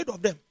be afraid of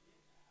them.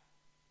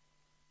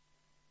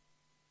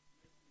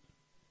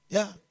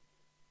 Yeah.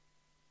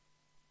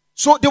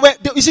 So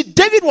you see,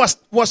 David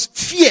was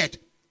feared.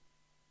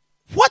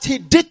 What he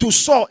did to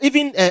Saul,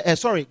 even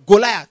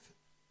Goliath,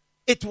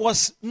 it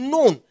was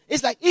known.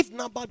 It's like if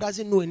Nabal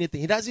doesn't know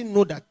anything, he doesn't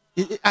know that.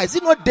 Is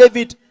it not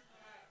David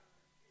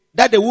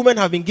that the women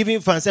have been giving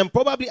fans, and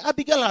probably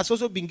Abigail has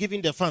also been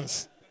giving the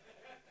fans?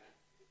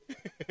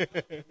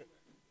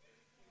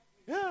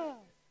 Yeah.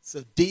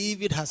 So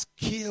David has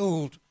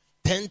killed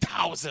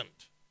 10,000.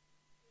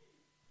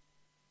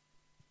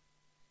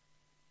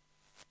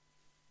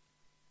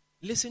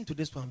 Listen to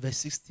this one, verse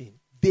 16.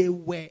 They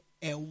were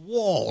a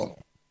wall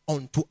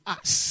unto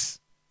us,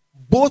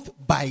 both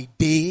by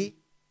day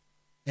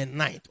and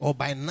night, or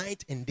by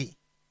night and day.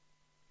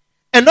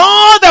 And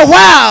all the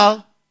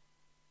while,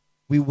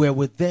 we were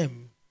with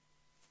them,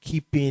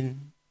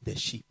 keeping the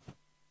sheep.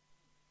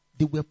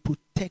 They were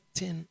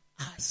protecting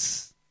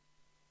us.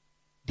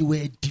 They were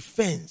a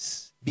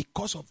defense.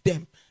 Because of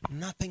them,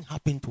 nothing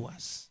happened to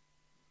us.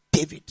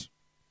 David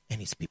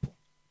and his people.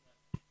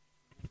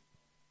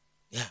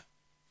 Yeah.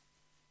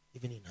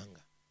 Even in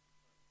hunger.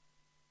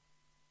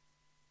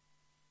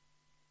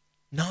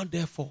 Now,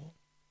 therefore,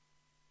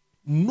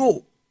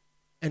 know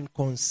and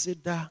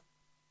consider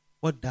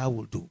what thou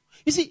will do.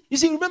 You see,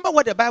 remember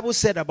what the Bible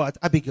said about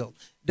Abigail.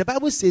 The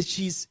Bible says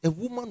she's a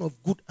woman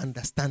of good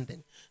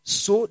understanding.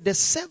 So the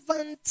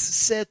servant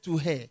said to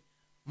her,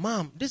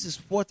 Ma'am, this is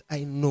what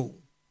I know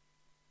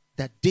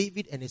that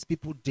David and his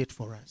people did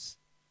for us.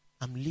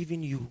 I'm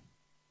leaving you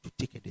to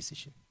take a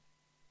decision.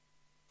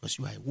 Because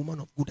you are a woman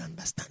of good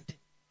understanding.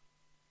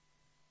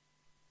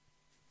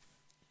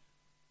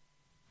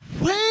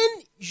 When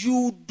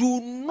you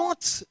do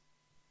not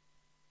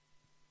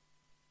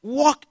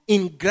walk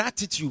in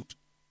gratitude,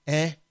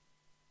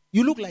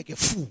 you look like a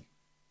fool.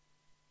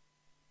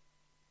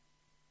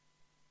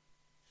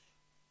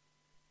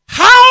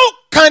 How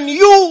can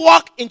you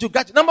walk into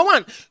gratitude? Number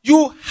one,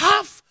 you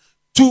have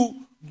to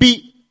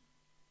be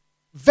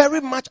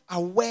very much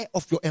aware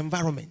of your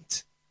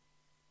environment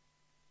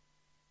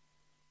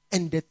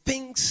and the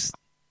things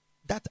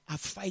that are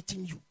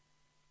fighting you.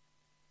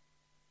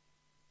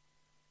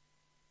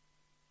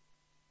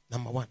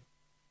 Number one,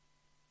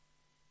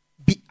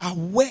 be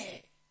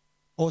aware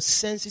or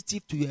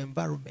sensitive to your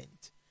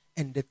environment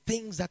and the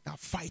things that are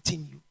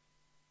fighting you.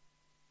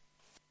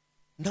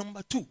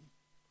 Number two,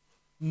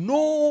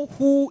 know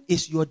who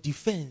is your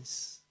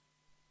defense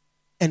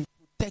and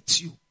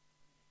protects you.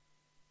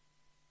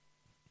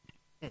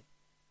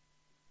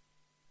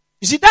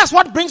 You see, that's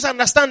what brings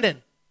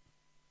understanding.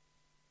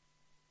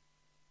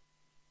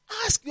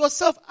 Ask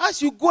yourself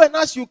as you go and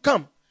as you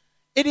come.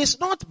 It is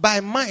not by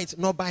might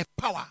nor by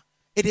power.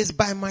 It is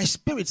by my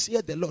spirit,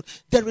 saith the Lord.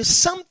 There is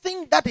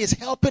something that is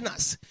helping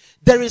us.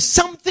 There is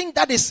something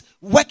that is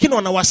working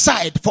on our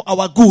side for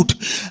our good.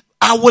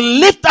 I will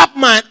lift up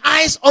my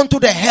eyes unto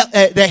the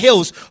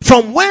hills,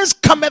 from whence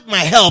cometh my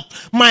help.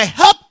 My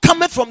help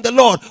cometh from the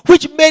Lord,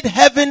 which made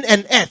heaven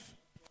and earth.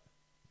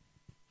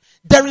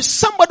 There is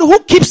somebody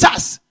who keeps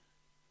us.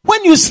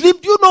 When you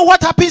sleep, do you know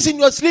what happens in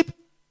your sleep?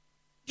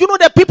 Do you know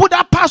the people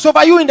that pass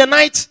over you in the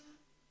night?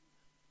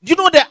 Do you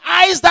know the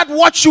eyes that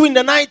watch you in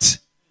the night?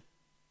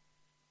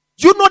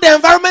 Do you know the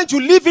environment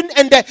you live in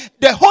and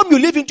the home you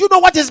live in? Do you know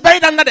what is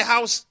buried under the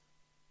house?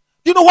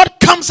 Do you know what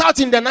comes out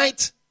in the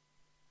night?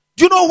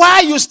 Do you know why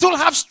you still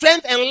have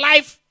strength and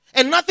life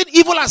and nothing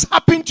evil has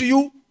happened to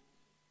you?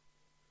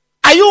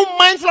 Are you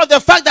mindful of the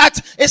fact that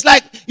it's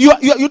like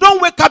you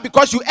don't wake up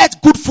because you ate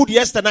good food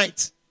yesterday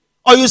night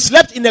or you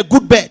slept in a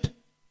good bed?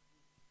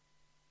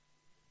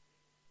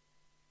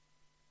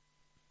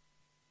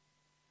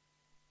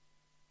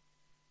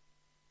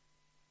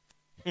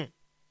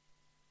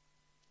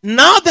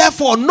 Now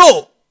therefore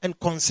know and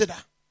consider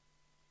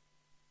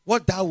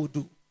what thou will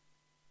do.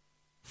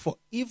 For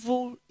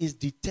evil is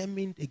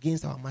determined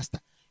against our master.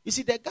 You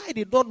see, the guy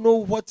did not know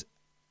what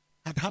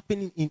had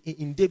happened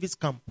in David's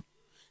camp.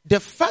 The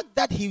fact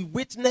that he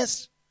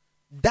witnessed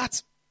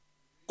that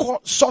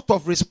sort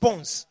of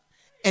response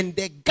and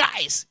the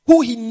guys who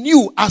he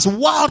knew as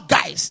wild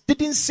guys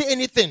didn't say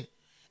anything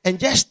and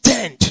just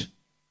turned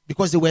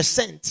because they were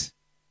sent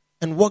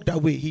and walked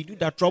away. He knew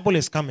that trouble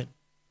is coming.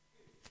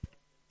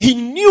 He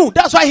knew.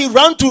 That's why he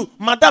ran to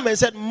Madam and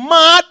said,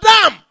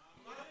 Madam,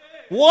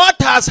 what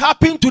has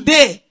happened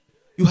today?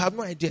 You have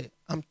no idea.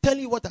 I'm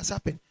telling you what has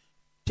happened.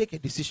 Take a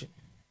decision.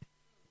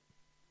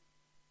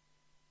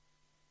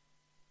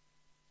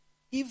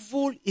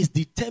 Evil is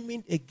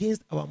determined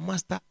against our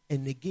master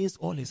and against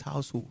all his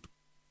household.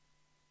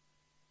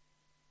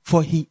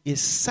 For he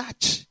is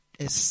such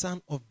a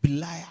son of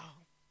Belial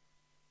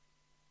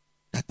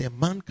that a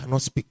man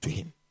cannot speak to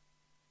him.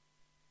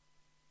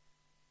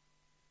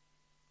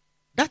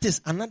 That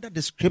is another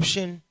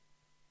description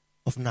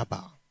of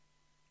Nabal.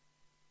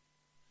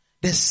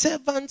 The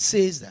servant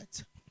says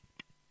that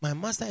my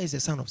master is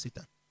a son of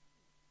Satan.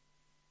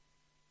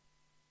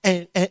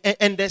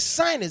 And the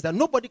sign is that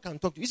nobody can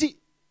talk to you. You see,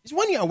 it's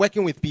when you are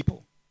working with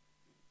people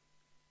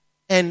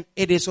and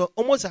it is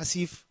almost as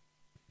if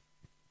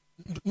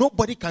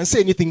nobody can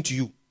say anything to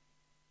you.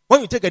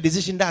 When you take a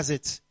decision, that's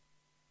it.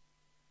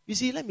 You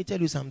see, let me tell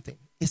you something.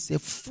 It's a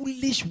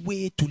foolish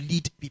way to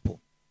lead people.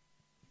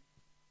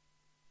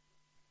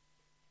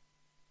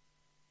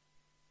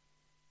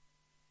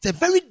 It's a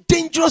very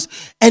dangerous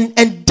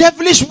and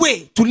devilish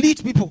way to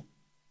lead people.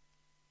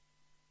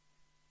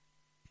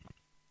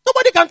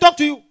 Nobody can talk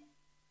to you.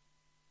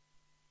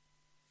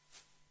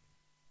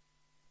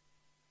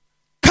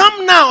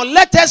 Come now,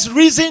 let us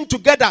reason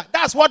together.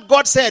 That's what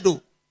God said.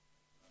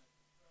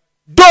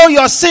 Though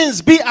your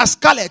sins be as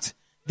scarlet,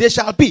 they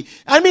shall be.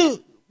 I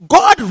mean,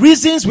 God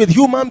reasons with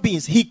human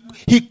beings. He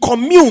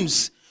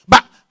communes.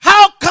 But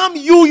how come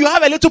you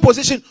have a little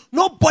position?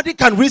 Nobody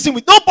can reason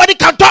with. Nobody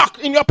can talk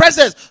in your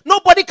presence.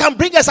 Nobody can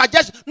bring a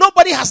suggestion.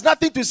 Nobody has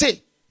nothing to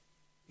say.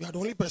 You are the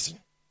only person.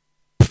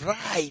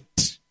 Pride.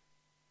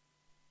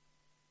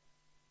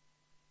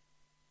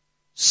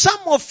 Some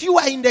of you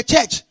are in the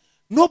church.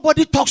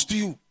 Nobody talks to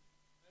you.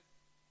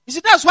 You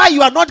see, that's why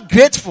you are not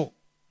grateful.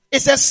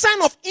 It's a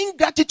sign of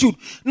ingratitude.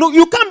 No,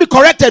 you can't be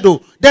corrected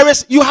though.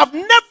 You have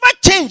never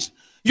changed.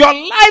 Your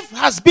life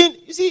has been,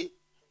 you see,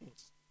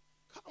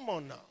 come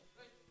on now.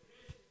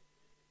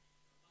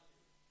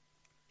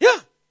 Yeah.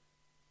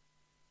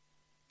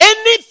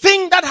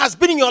 Anything that has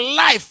been in your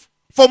life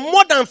for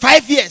more than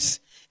 5 years,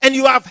 and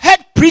you have heard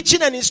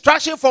preaching and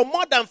instruction for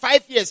more than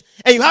 5 years,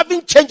 and you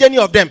haven't changed any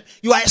of them,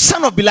 you are a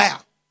son of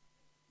Belial.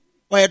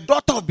 Or a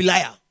daughter of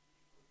Belial.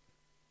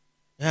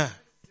 Yeah.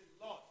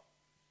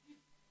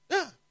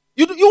 Yeah.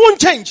 You won't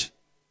change.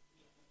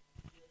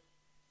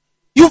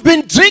 You've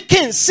been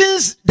drinking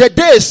since the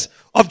days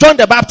of John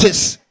the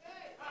Baptist.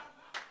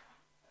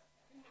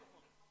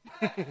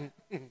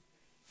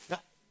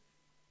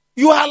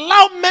 You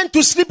allow men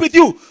to sleep with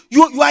you.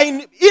 You are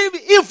in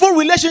evil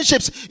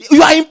relationships.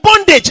 You are in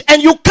bondage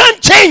and you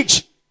can't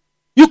change.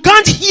 You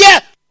can't hear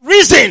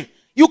reason.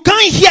 You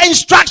can't hear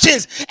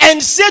instructions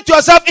and say to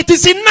yourself, it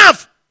is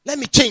enough. Let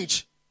me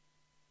change.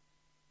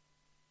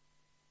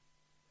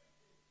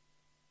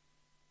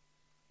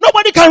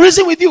 Nobody Nobody can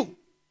reason with you.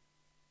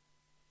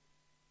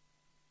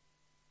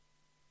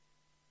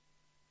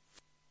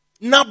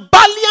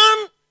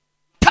 Nabalian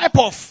type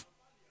of.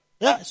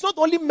 Yeah, it's not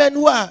only men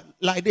who are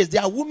like this.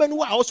 There are women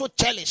who are also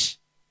churlish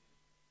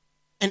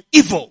and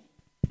evil.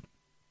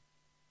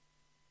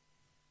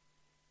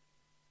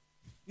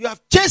 You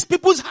have chased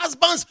people's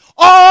husbands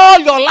all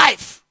your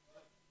life.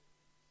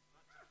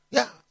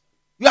 Yeah.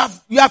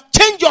 You have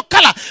changed your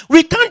color.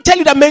 We can't tell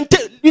you that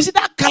maintain. You see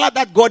that color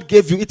that God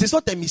gave you, it is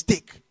not a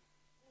mistake.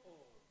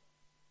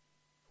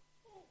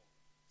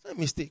 It's not a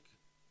mistake.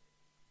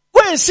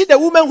 Go and see the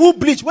women who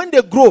bleach. When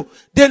they grow,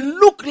 they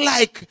look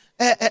like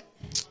as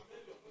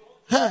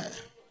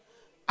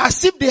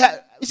if they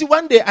have. You see,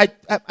 one day I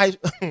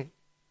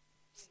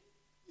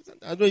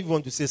don't even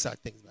want to say such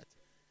things, but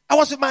I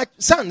was with my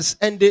sons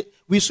and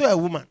we saw a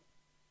woman.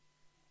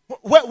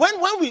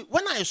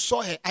 When I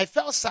saw her, I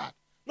felt sad.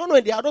 No,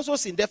 they had also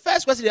seen. The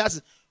first question they asked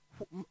is,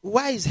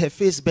 why is her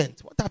face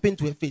bent? What happened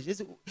to her face? They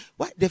said,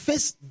 why the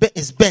face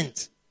is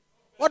bent?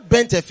 What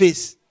bent her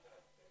face?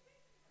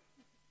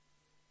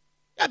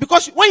 Yeah,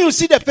 because when you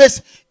see the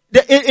face,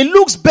 it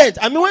looks bent.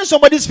 I mean, when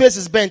somebody's face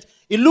is bent,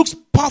 it looks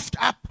puffed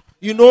up,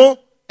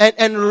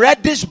 and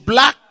reddish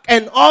black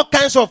and all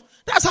kinds of.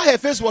 That's how her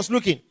face was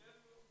looking.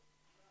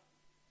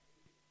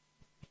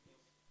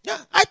 Yeah,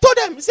 I told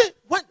them, say,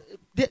 what?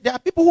 There are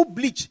people who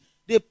bleach.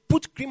 They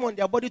put cream on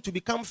their body to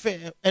become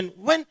fair. And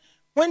when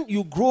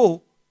you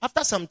grow,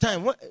 after some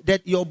time,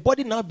 that your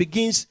body now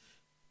begins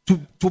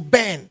to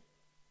burn.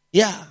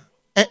 Yeah.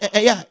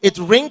 Yeah, it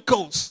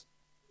wrinkles.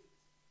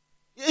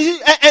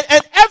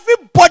 And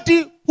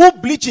everybody who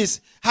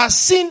bleaches has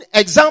seen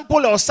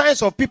example or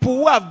signs of people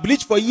who have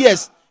bleached for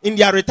years in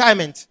their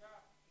retirement.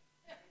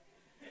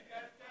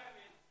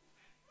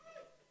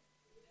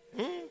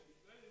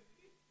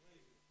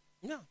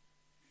 Yeah.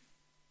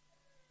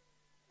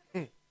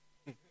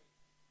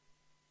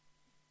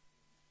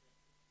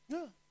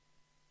 Yeah.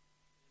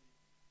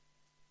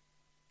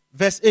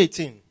 Verse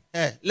 18.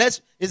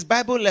 It's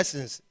Bible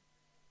lessons.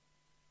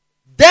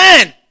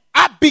 Then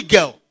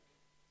Abigail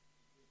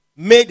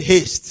made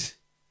haste.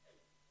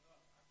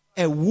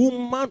 A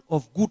woman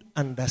of good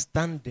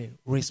understanding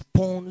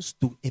responds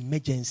to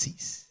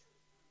emergencies.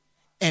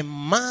 A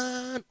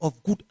man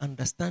of good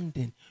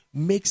understanding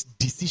makes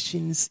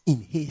decisions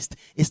in haste.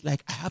 It's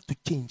like, I have to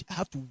change. I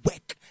have to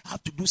work. I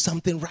have to do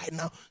something right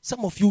now.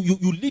 Some of you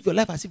live your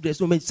life as if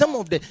there's no message. Some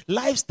of the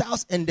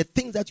lifestyles and the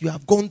things that you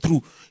have gone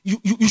through,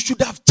 you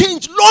should have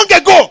changed long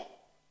ago.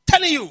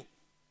 Telling you.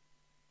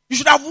 You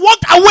should have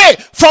walked away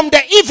from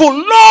the evil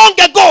long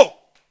ago.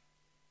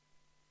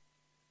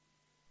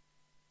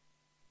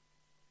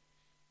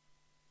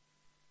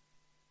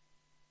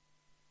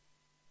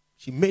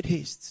 She made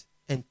haste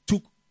and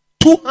took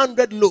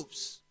 200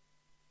 loaves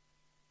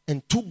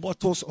and 2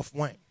 bottles of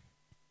wine.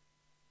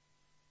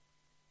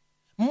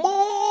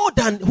 More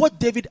than what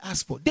David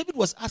asked for. David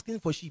was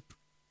asking for sheep.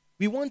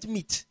 We want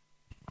meat.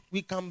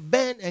 We can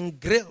burn and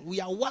grill. We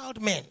are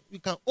wild men. We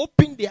can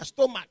open their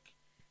stomach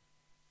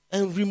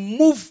and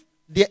remove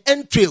their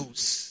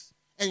entrails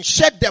and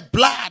shed their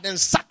blood and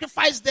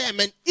sacrifice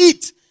them and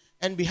eat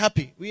and be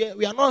happy. We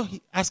are not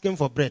asking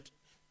for bread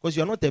because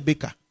you are not a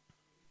baker.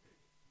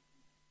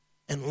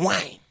 And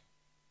wine.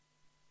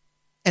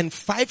 And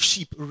 5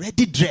 sheep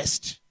ready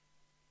dressed.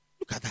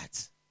 Look at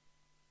that.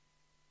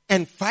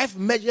 And 5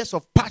 measures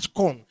of parched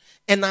corn.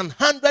 And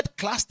 100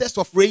 clusters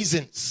of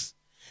raisins.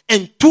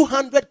 And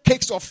 200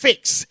 cakes of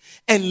figs.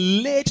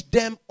 And laid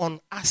them on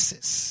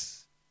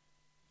asses.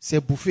 It's a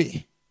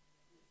buffet.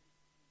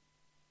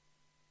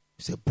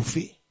 It's a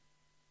buffet.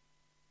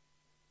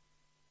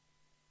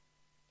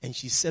 And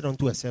she said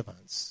unto her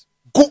servants,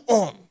 go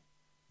on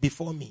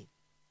before me.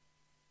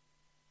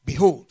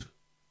 Behold.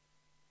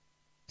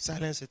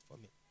 Silence it for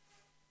me.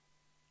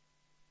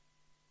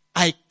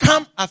 I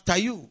come after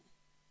you.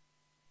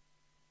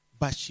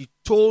 But she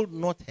told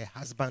not her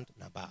husband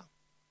Nabal.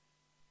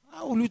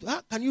 How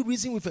can you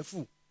reason with a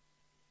fool?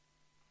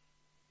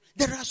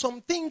 There are some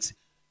things,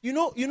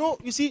 you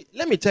see,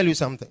 let me tell you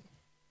something.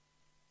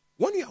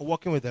 When you are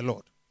working with the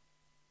Lord,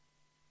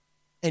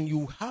 and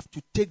you have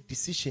to take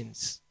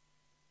decisions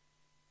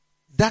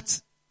that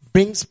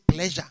brings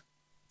pleasure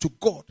to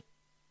God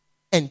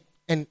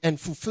and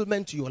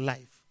fulfillment to your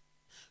life,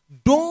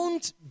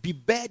 don't be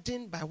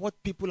burdened by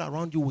what people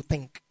around you will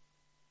think.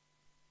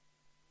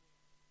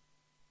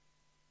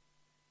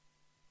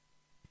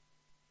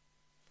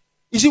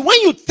 You see,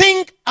 when you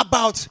think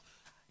about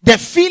the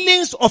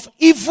feelings of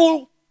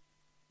evil,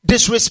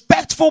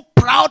 disrespectful,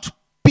 proud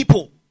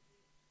people,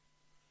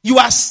 you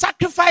are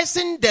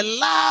sacrificing the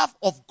love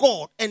of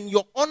God and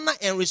your honor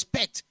and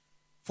respect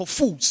for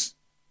fools.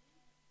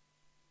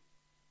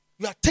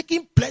 You are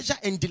taking pleasure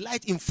and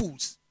delight in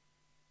fools.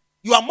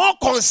 You are more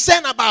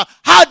concerned about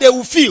how they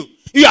will feel.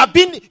 You are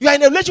in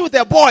a relationship with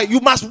a boy. You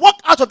must walk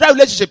out of that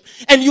relationship.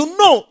 And you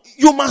know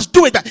you must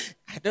do it.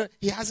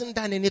 He hasn't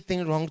done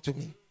anything wrong to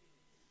me.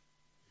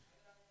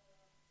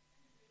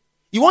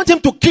 You want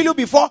him to kill you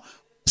before,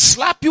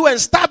 slap you and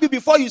stab you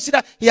before you see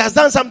that he has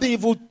done something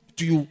evil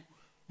to you.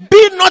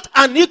 Be not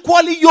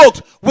unequally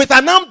yoked with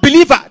an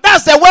unbeliever.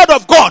 That's the word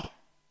of God.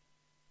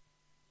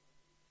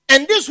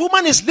 And this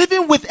woman is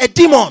living with a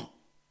demon,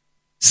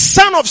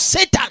 son of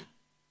Satan.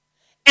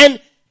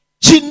 And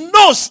she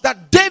knows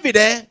that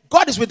David,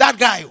 God is with that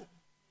guy.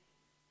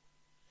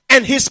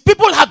 And his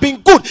people have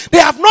been good. They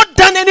have not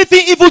done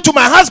anything evil to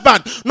my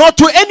husband, nor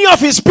to any of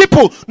his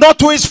people, nor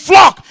to his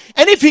flock.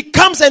 And if he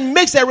comes and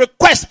makes a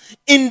request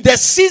in the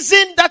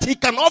season that he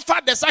can offer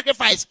the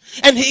sacrifice,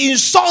 and he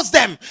insults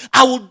them,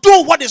 I will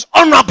do what is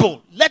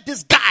honorable. Let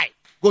this guy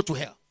go to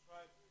hell.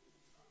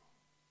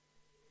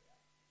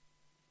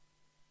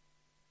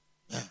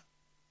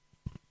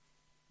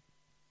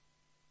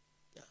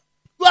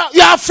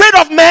 You are afraid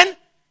of men?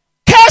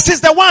 Curse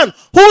is the one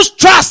whose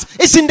trust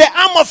is in the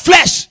arm of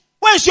flesh.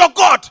 Where is your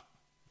God?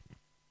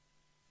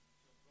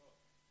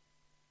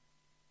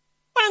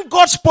 When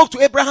God spoke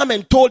to Abraham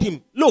and told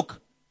him,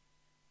 look,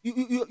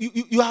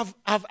 you have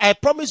I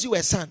promise you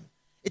a son.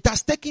 It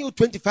has taken you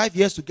 25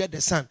 years to get the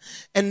son.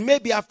 And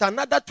maybe after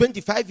another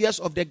 25 years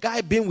of the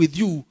guy being with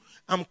you,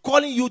 I'm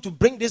calling you to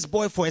bring this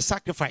boy for a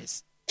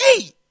sacrifice.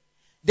 Hey!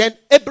 Then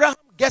Abraham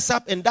gets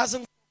up and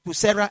doesn't go to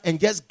Sarah and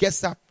just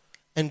gets up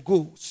and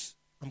goes.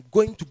 I'm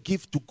going to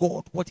give to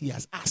God what he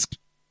has asked.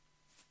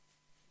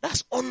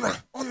 That's honor.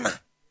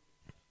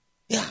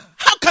 Yeah.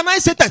 How can I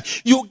say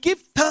that? You give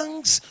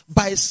thanks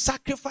by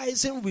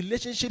sacrificing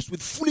relationships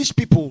with foolish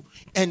people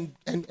and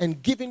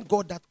giving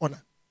God that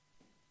honor.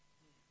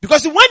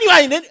 Because when you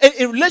are in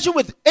a relation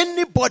with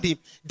anybody,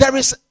 there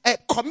is a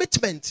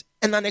commitment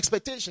and an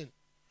expectation.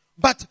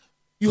 But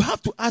you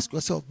have to ask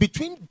yourself,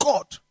 between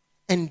God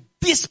and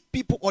these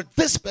people or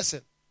this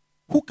person,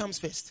 who comes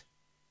first?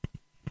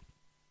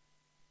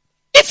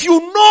 If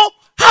you know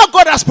how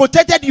God has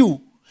protected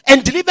you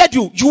and delivered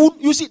you,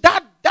 you see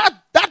that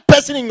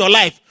person in your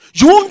life,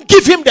 you won't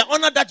give him the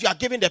honor that you are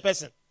giving the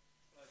person.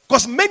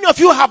 Because many of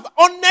you have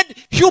honored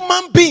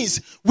human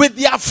beings with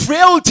their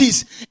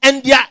frailties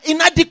and their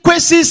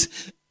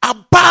inadequacies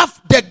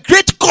above the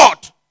great God.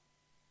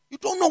 You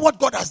don't know what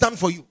God has done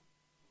for you.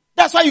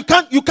 That's why you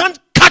can't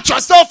cut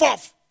yourself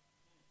off.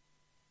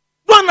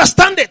 You don't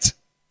understand it.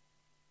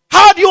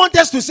 How do you want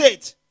us to say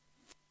it?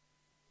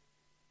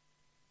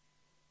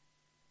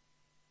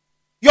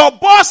 Your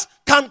boss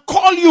can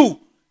call you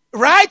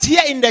right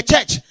here in the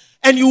church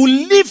and you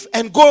leave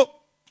and go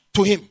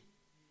to him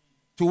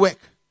to work.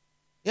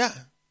 Yeah,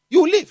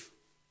 you leave.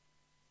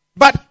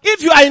 But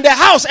if you are in the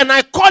house and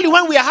I call you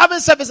when we are having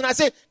service and I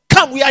say,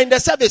 come, we are in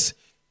the service.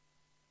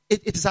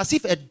 It is as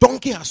if a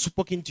donkey has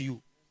spoken to you.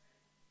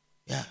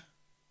 Yeah.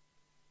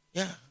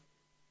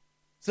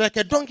 It's like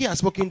a donkey has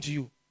spoken to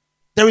you.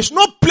 There is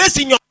no place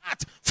in your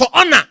heart for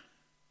honor.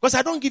 Because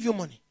I don't give you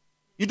money.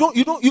 You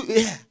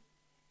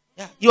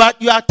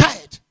are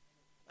tired.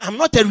 I'm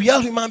not a real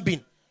human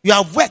being. You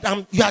have worked.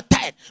 You are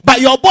tired. But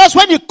your boss,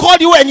 when he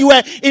called you and you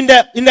were in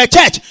the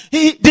church,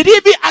 did he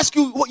even ask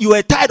you what you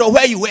were tired or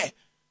where you were?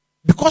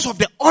 Because of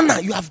the honor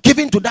you have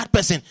given to that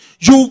person,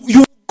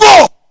 you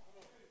go.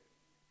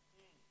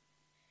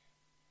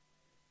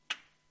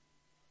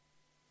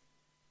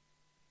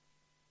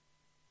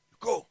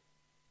 Go.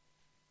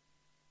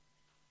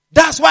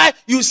 That's why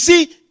you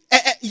see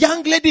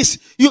young ladies,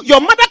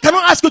 your mother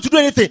cannot ask you to do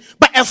anything,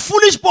 but a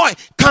foolish boy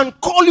can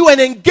call you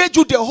and engage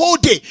you the whole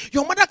day.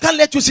 Your mother can't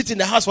let you sit in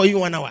the house for even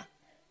 1 hour.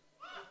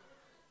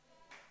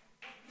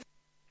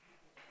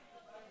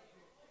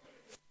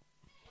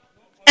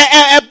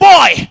 A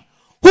boy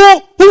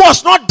who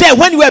was not there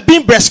when you were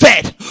being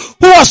breastfed,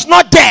 who was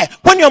not there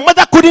when your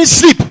mother couldn't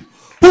sleep,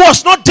 who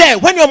was not there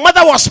when your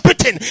mother was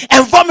spitting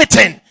and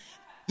vomiting.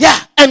 Yeah,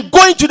 and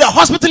going to the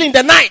hospital in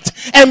the night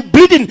and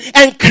bleeding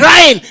and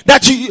crying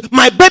that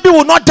my baby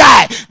will not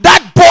die.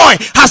 That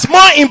boy has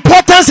more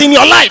importance in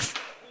your life.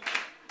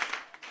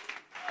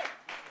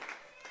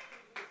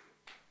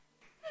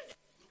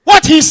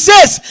 What he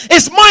says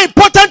is more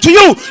important to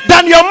you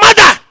than your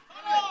mother.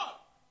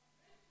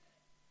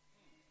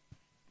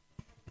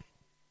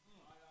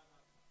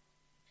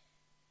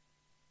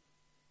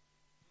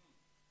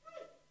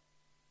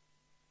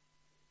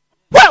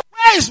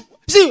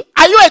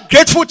 Are you a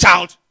grateful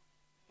child?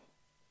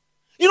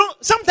 You know,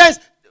 sometimes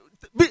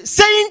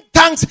saying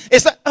thanks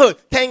is like, oh,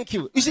 thank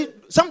you. You see,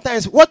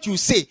 sometimes what you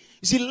say,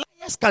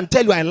 liars can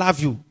tell you I love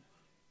you.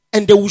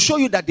 And they will show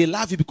you that they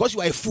love you because you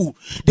are a fool.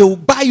 They will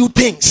buy you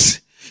things.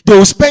 They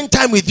will spend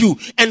time with you.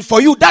 And for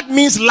you, that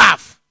means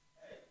love.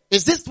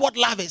 Is this what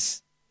love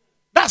is?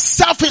 That's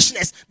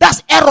selfishness.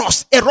 That's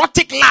eros,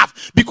 erotic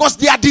love. Because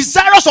they are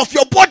desirous of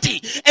your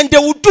body. And they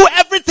will do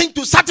everything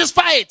to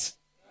satisfy it.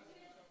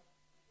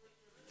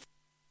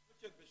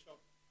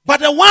 But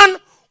the one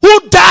who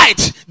died,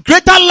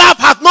 greater love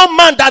hath no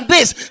man than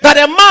this, that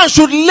a man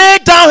should lay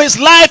down his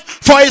life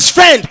for his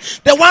friend.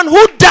 The one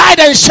who died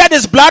and shed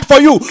his blood for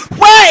you.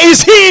 Where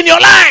is he in your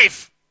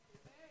life?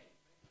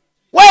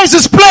 Where is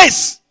his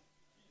place?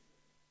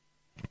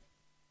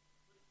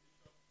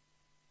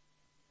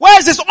 Where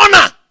is his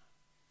honor?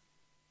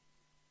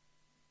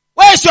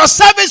 Where is your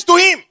service to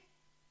him?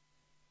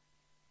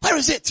 Where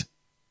is it?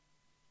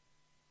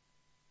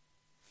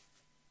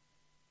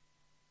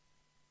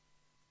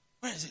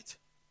 Where is it?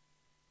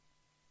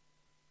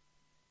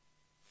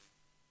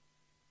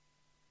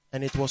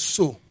 And it was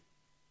so.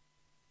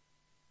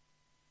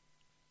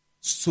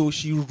 So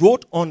she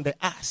rode on the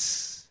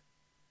ass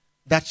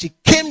that she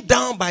came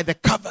down by the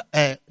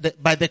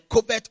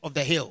covert of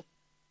the hill.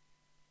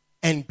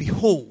 And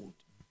behold,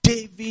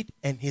 David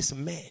and his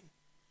men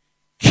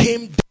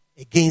came down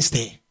against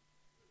her.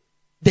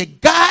 The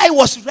guy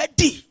was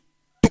ready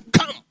to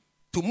come,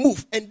 to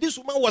move. And this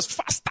woman was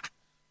faster.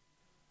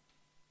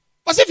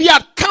 Because if he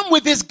had come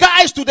with his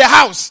guys to the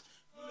house,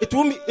 it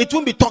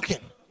won't be talking.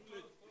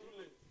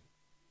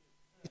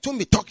 It won't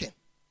be talking.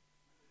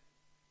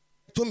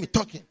 It won't be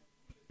talking.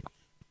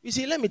 You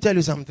see, let me tell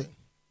you something.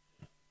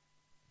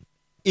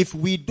 If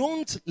we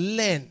don't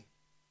learn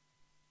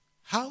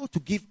how to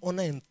give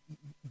honor and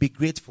be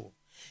grateful,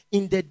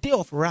 in the day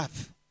of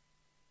wrath,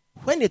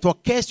 when it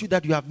occurs to you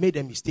that you have made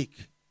a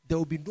mistake, there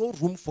will be no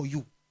room for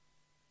you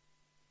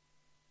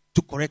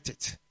to correct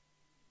it.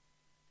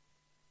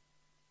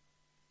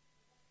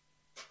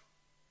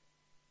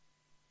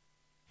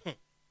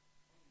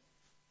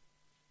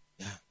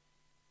 Yeah.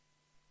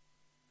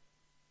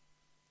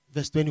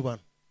 Verse 21.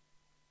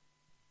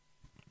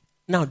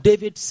 Now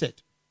David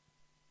said,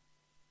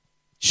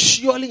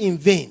 surely in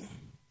vain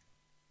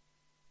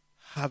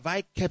have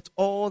I kept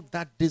all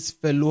that this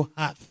fellow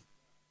hath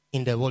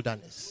in the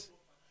wilderness.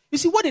 You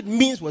see, what it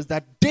means was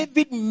that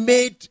David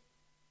made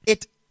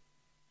it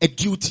a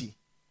duty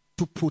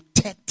to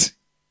protect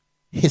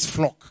his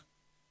flock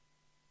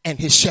and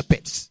his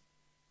shepherds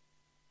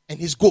and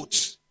his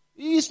goats.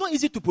 It's not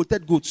easy to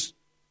protect goats.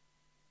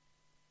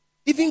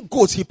 Even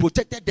goats, he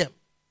protected them.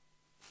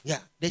 Yeah,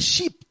 the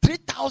sheep,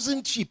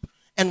 3,000 sheep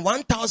and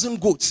 1,000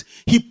 goats.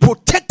 He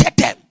protected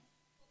them.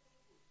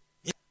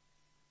 Yeah.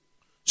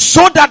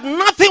 So that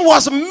nothing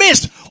was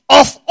missed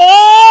of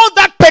all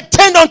that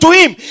pertained unto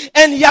him.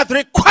 And he hath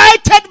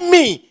requited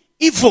me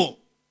evil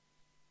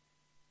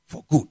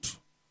for good.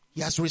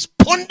 He has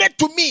responded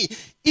to me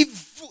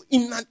evil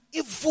in an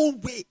evil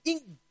way.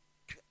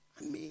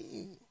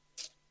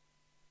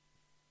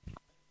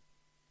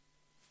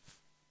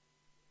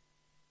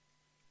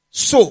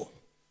 So,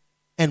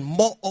 and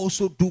more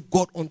also do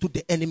God unto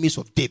the enemies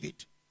of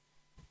David.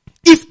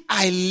 If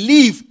I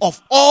leave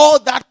of all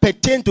that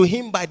pertain to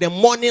him by the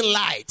morning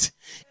light,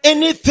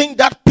 anything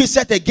that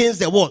pisseth against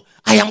the wall,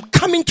 I am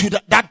coming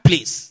to that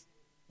place,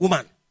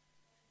 woman.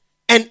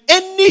 And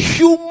any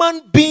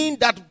human being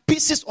that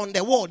pisses on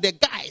the wall, the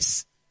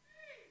guys,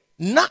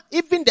 not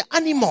even the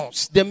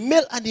animals, the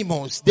male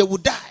animals, they will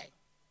die.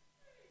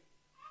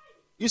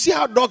 You see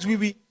how dogs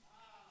wee?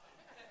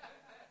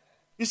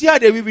 You see how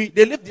they wee?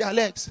 They lift their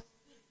legs.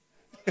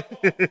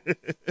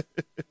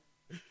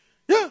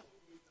 Yeah.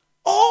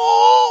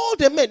 All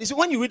the men. You see,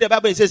 when you read the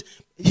Bible, it says,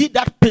 he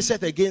that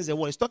pisseth against the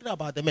wall. It's talking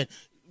about the men.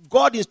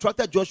 God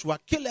instructed Joshua,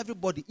 kill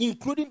everybody,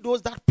 including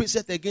those that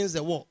pisseth against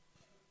the wall.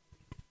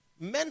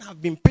 Men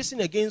have been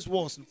pissing against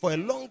walls for a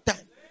long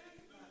time.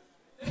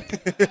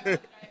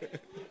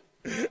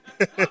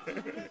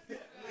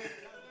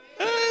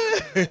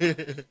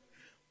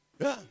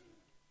 Yeah.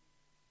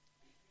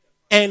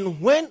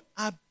 And when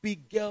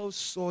Abigail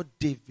saw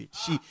David,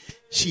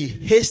 she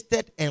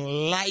hasted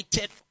and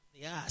lighted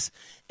the ass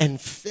and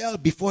fell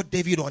before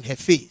David on her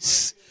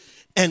face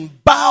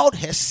and bowed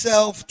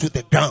herself to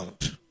the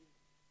ground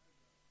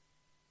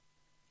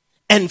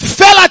and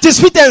fell at his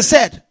feet and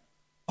said,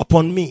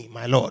 upon me,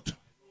 my Lord,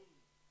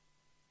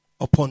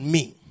 upon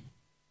me,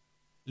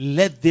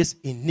 let this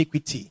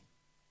iniquity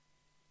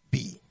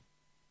be.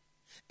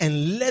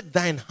 And let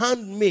thine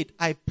handmaid,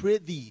 I pray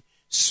thee,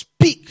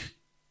 speak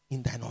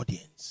in thine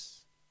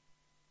audience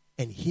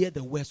and hear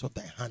the words of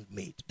thy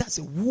handmaid. That's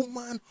a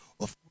woman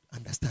of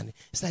understanding.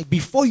 It's like,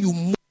 before you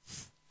move,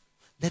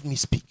 let me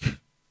speak.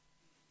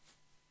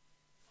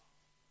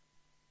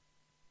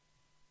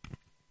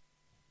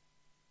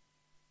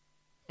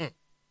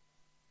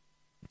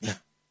 Yeah.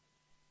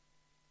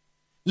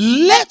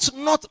 Let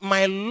not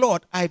my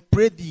Lord, I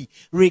pray thee,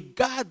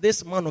 regard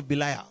this man of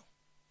Belial.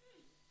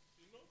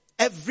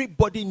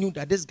 Everybody knew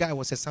that this guy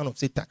was a son of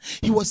Satan.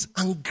 He was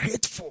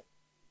ungrateful.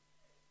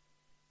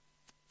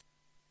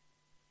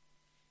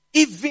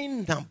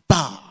 Even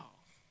Nabal,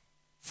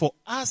 for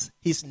as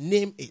his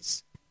name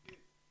is,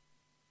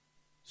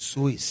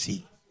 so is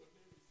he.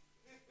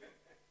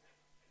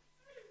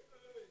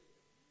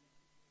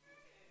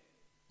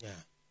 Yeah.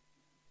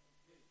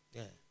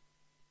 Yeah.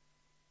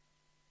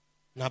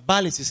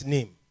 Nabal is his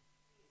name.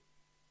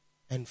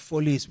 And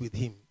folly is with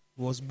him.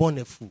 He was born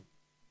a fool.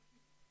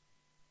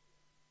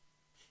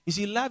 You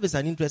see, love is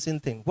an interesting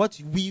thing. What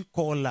we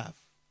call love.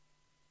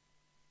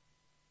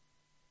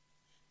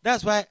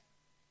 That's why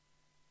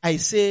I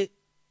say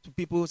to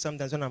people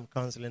sometimes when I'm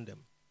counseling them,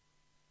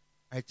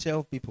 I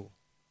tell people,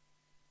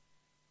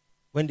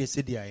 when they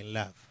say they are in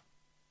love,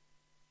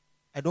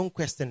 I don't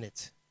question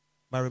it.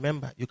 But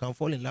remember, you can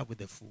fall in love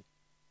with a fool.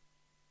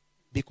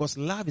 Because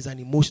love is an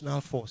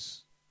emotional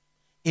force.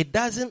 It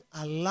doesn't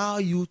allow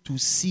you to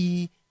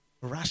see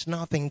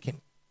rational thinking.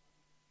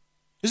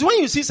 Because when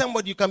you see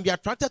somebody, you can be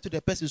attracted to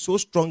the person so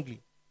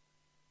strongly.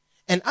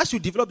 And as you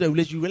develop the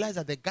relationship, you realize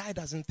that the guy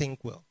doesn't think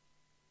well.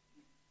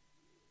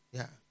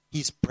 Yeah.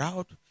 He's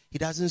proud. He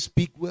doesn't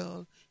speak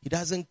well. He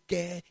doesn't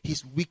care.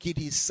 He's wicked.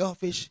 He's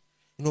selfish.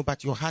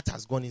 But your heart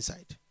has gone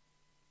inside.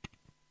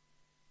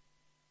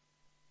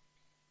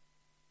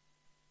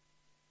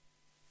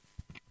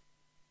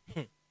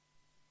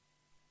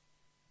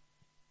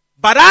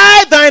 But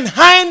I, thine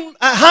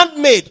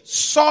handmaid,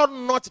 saw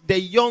not the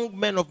young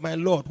men of my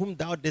Lord, whom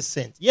thou didst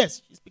send.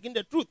 Yes, she's speaking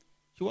the truth.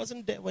 She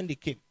wasn't there when they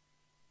came.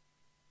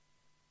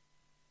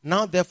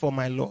 Now therefore,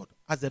 my Lord,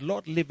 as the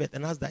Lord liveth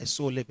and as thy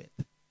soul liveth,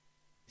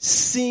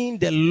 seeing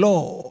the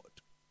Lord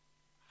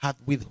hath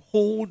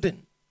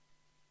withholden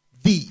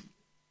thee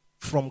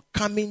from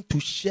coming to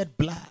shed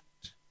blood,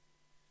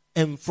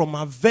 and from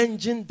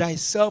avenging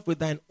thyself with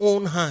thine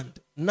own hand,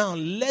 now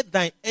let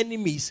thy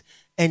enemies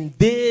and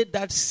they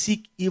that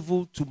seek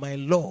evil to my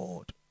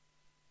Lord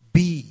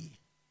be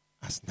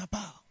as Nabal.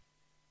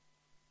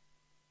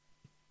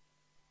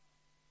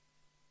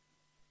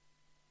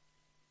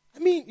 I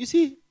mean, you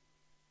see,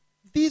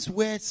 these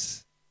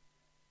words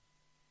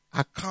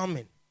are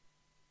common.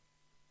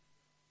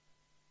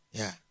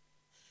 Yeah.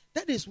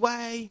 That is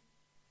why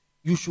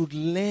you should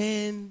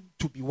learn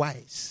to be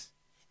wise.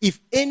 If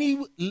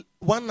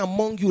anyone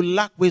among you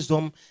lack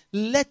wisdom,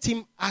 let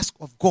him ask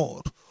of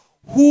God,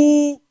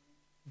 who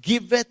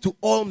giveth to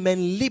all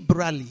men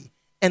liberally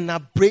and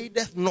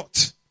upbraideth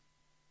not.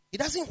 He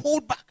doesn't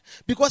hold back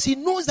because he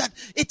knows that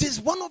it is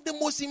one of the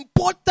most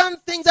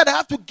important things that I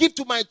have to give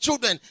to my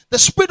children. The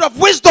spirit of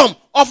wisdom,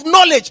 of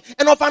knowledge,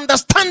 and of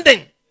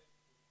understanding.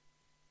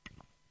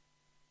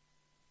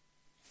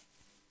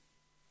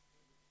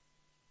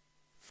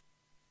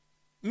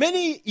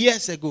 Many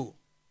years ago,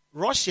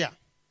 Russia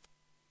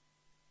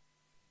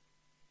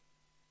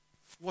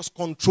was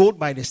controlled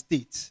by the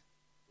state.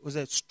 It was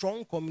a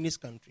strong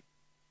communist country.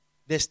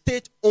 The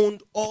state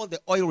owned all the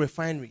oil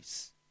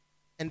refineries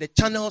and the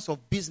channels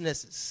of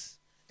businesses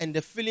and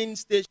the filling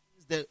stations,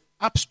 the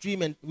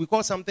upstream, and we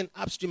call something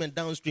upstream and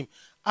downstream.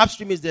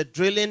 Upstream is the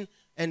drilling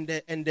and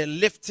the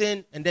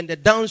lifting, and then the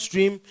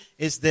downstream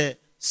is the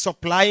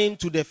supplying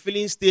to the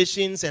filling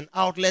stations and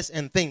outlets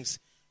and things.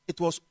 It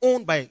was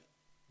owned by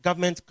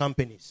government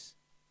companies.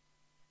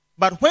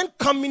 But when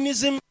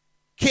communism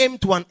came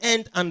to an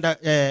end under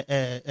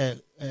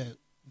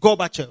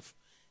Gorbachev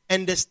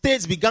and the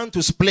states began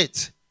to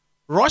split,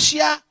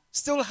 Russia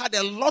still had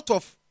a lot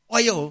of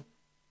oil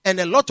and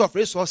a lot of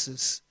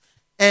resources,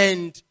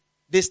 and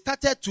they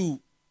started to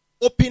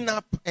open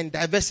up and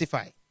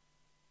diversify.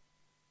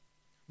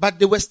 But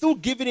they were still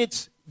giving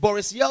it,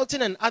 Boris Yeltsin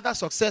and other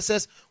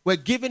successors were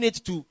giving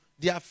it to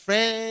their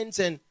friends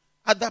and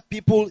other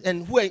people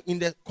and who were in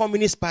the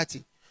Communist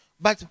Party.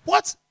 But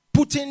what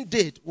Putin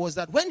did was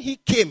that when he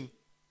came,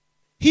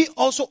 he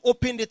also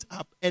opened it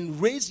up and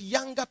raised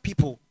younger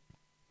people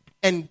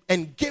and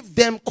gave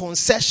them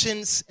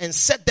concessions and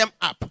set them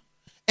up.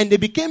 And they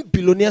became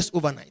billionaires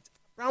overnight.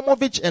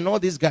 Abramovich and all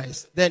these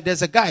guys. Then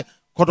there's a guy,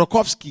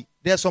 Khodorkovsky.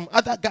 There's some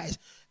other guys.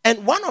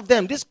 And one of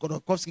them, this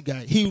Khodorkovsky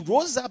guy, he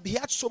rose up. He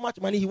had so much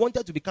money. He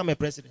wanted to become a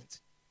president.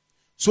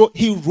 So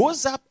he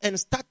rose up and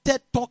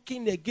started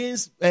talking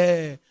against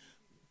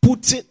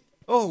Putin.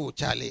 Oh,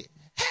 Charlie.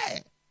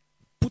 Hey,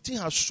 Putin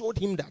has showed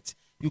him that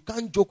you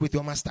can't joke with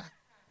your master.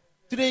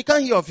 Today you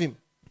can't hear of him.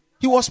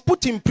 He was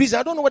put in prison.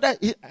 I don't know whether,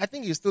 I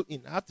think he's still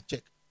in. I have to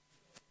check.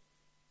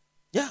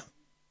 Yeah.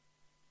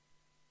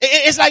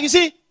 It's like, you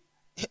see,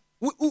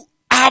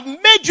 I have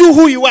made you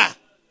who you are.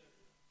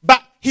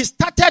 But he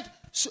started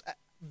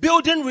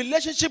building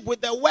relationship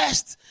with the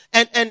West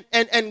and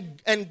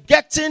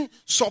getting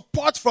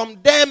support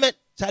from them.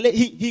 And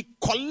he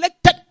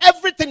collected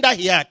everything that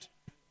he had.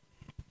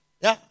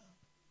 Yeah.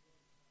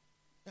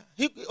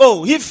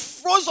 He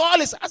froze all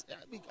his assets.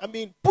 I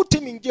mean, put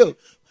him in jail.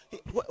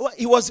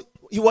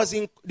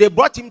 They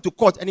brought him to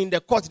court, and in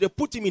the court, they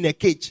put him in a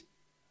cage.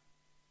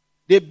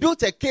 They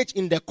built a cage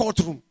in the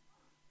courtroom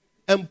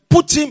and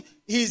put him,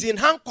 he's in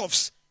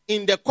handcuffs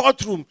in the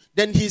courtroom,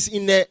 then he's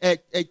in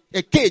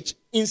a cage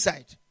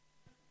inside.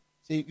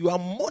 See, you are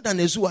more than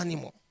a zoo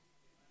animal.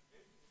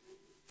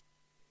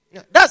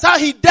 Yeah, that's how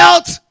he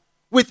dealt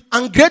with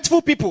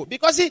ungrateful people,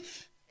 because he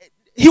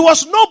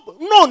was not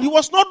known, he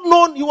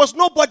was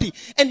nobody,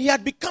 and he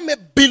had become a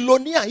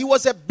billionaire. He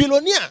was a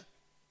billionaire.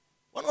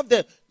 One of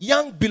the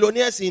young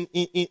billionaires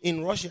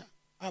in Russia.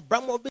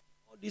 Abramovich,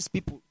 all these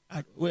people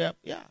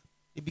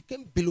they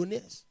became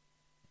billionaires.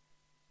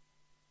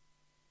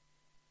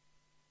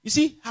 You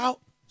see how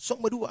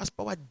somebody who has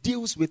power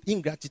deals with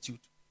ingratitude.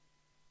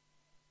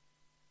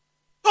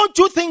 Don't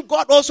you think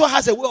God also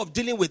has a way of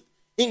dealing with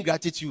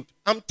ingratitude?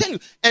 I'm telling you.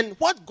 And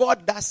what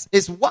God does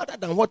is wilder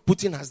than what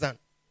Putin has done.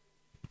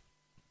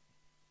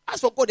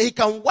 As for God, he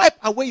can wipe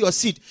away your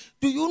seed.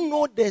 Do you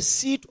know the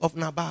seed of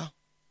Nabal?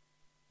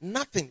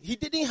 Nothing. He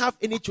didn't have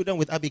any children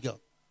with Abigail.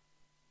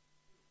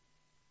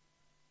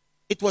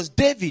 It was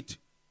David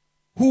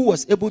who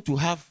was able to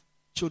have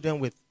children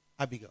with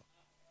Abigail.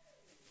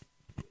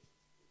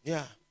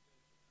 Yeah.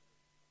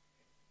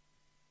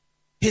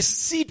 His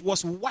seed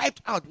was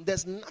wiped out.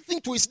 There's nothing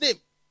to his name.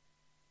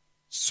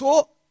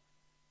 So,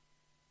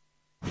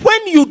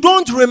 you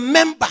don't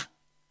remember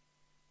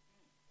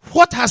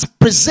what has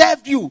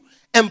preserved you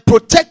and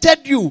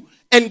protected you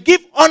and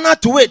give honor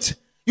to it,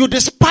 you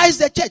despise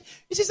the church.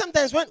 You see,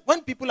 sometimes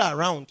when people are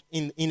around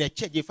in a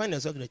church, you find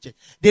yourself in a church,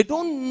 they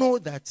don't know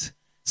that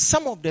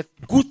some of the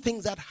good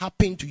things that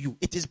happen to you,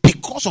 it is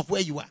because of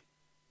where you are.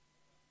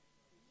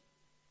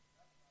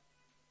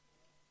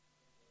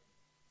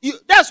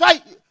 That's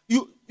why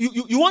you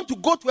want to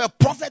go to a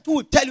prophet who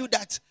will tell you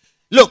that,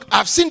 look,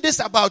 I've seen this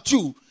about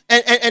you,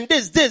 and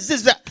this,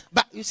 that.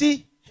 But you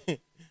see,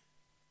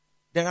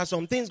 there are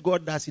some things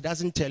God does, He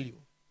doesn't tell you.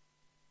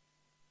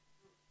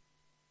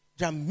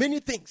 There are many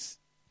things.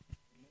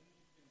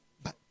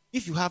 But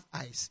if you have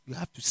eyes, you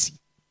have to see.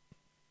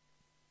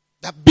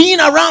 That being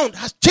around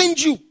has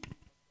changed you. Me,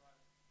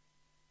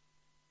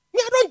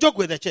 I don't joke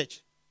with the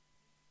church.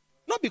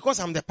 Not because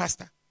I'm the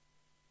pastor.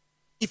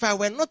 If I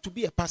were not to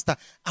be a pastor,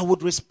 I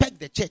would respect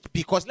the church,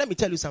 because let me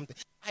tell you something.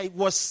 I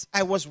was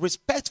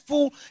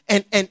respectful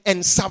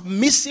and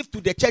submissive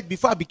to the church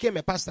before I became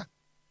a pastor.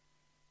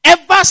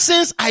 Ever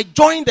since I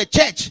joined the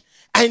church,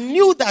 I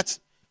knew that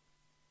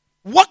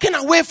walking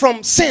away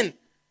from sin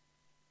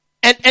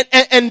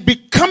and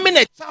becoming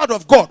a child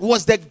of God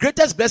was the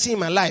greatest blessing in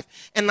my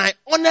life. And I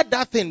honored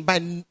that thing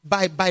by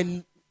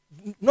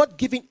not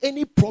giving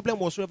any problem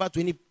whatsoever to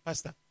any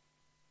pastor.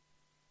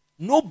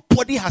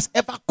 Nobody has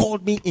ever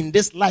called me in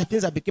this life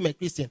since I became a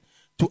Christian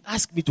to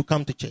ask me to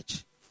come to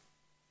church.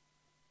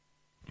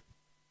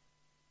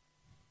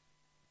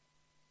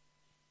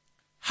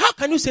 How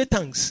can you say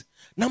thanks?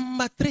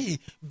 Number 3,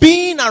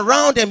 being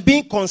around and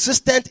being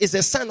consistent is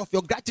a sign of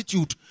your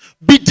gratitude.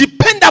 Be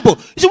dependable.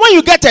 You see, when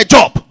you get a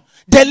job,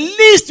 the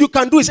least you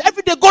can do is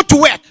every day go to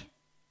work.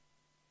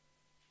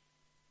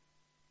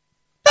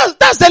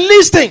 That's the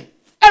least thing.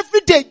 Every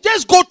day,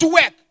 just go to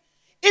work.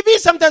 Even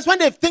sometimes when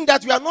they think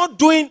that you are not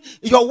doing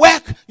your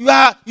work, you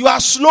are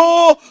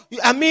slow.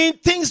 I mean,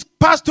 things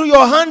pass through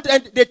your hand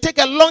and they take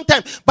a long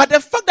time. But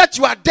the fact that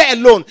you are there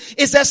alone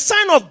is a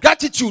sign of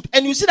gratitude.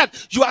 And you see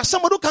that you are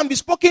someone who can be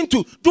spoken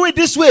to. Do it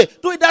this way,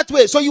 do it that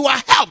way. So you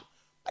are helped.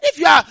 But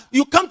if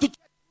you come to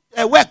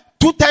work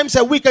 2 times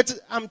a week,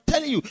 I'm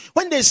telling you,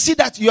 when they see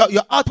that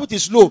your output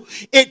is low,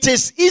 it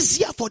is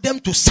easier for them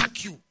to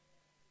sack you.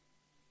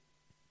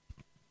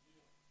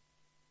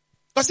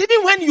 Because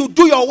even when you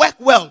do your work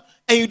well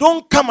and you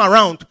don't come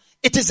around,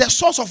 it is a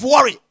source of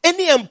worry.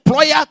 Any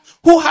employer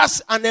who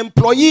has an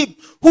employee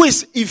who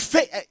is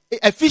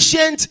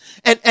efficient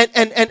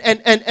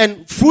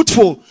and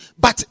fruitful,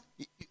 but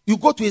you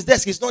go to his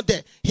desk, he's not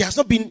there. He has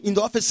not been in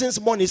the office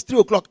since morning, it's 3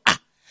 o'clock.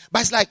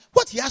 But it's like,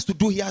 what he has to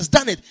do, he has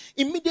done it.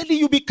 Immediately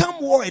you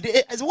become worried.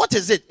 What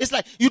is it? It's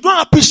like you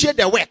don't appreciate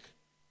the work.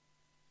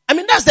 I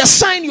mean, that's the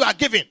sign you are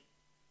giving.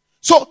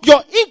 So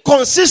your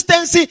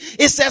inconsistency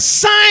is a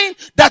sign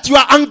that you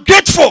are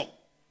ungrateful.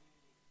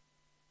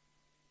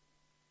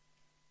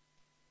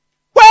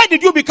 Where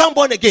did you become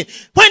born again?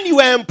 When you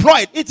were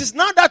employed. It is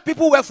not that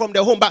people work from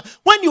their home, but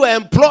when you were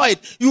employed,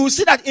 you will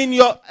see that in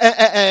your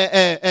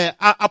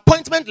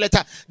appointment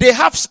letter, they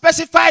have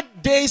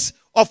specified days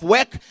of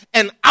work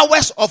and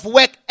hours of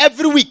work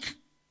every week.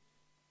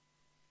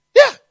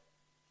 Yeah.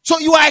 So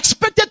you are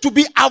expected to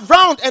be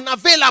around and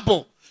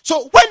available.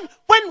 So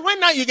when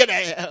now you get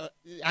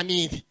I'm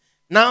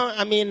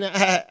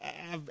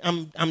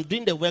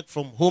doing the work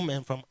from home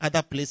and from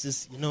other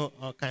places,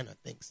 all kind of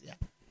things. Yeah.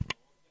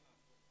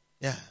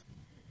 Yeah.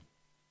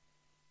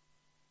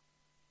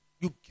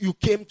 You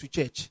came to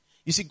church.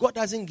 You see, God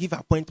doesn't give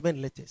appointment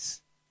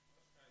letters.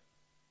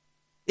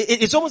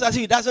 It's almost as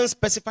if He doesn't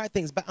specify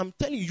things. But I'm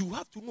telling you, you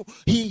have to know.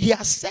 He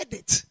has said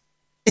it.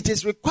 It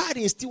is required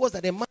in stewards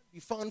that a man be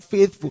found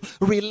faithful,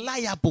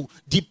 reliable,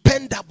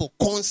 dependable,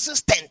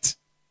 consistent.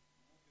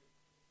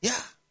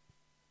 Yeah.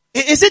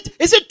 Is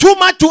it too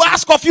much to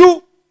ask of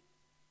you?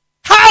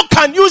 How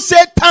can you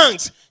say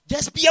thanks?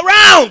 Just be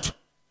around.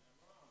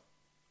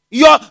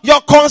 Your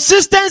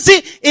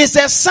consistency is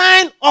a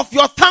sign of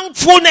your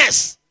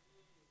thankfulness.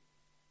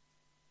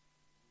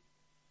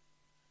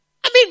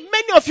 I mean,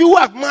 many of you who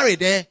have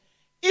married,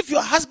 if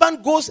your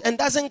husband goes and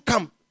doesn't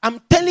come,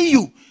 I'm telling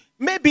you,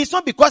 maybe it's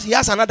not because he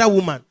has another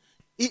woman.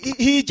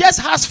 He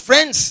just has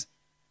friends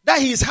that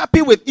he is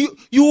happy with.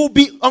 You will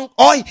be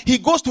or he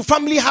goes to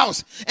family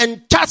house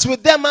and chats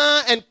with them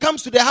and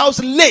comes to the house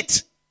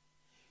late.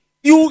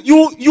 You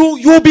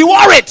will be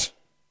worried.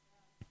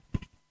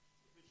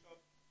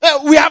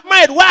 We have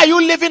married. Why are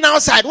you living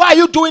outside? Why are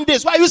you doing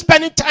this? Why are you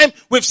spending time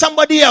with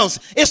somebody else?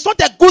 It's not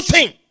a good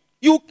thing.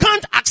 You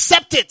can't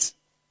accept it.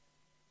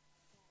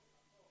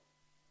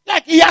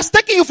 Like, he has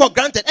taken you for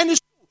granted. And it's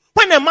true.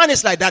 When a man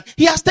is like that,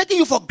 he has taken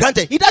you for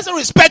granted. He doesn't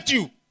respect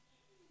you.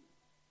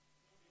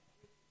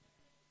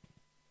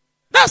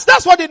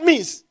 That's what it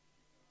means.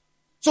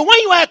 So when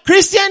you are a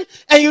Christian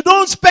and you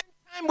don't spend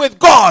time with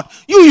God,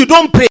 you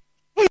don't pray,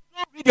 you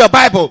don't read your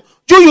Bible,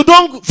 you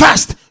don't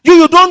fast,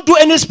 you don't do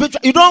any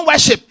spiritual, you don't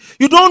worship,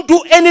 you don't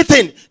do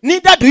anything.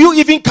 Neither do you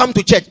even come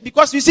to church.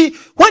 Because you see,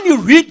 when you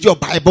read your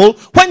Bible,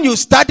 when you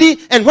study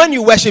and when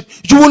you worship,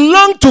 you will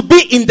long to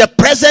be in the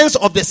presence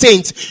of the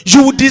saints.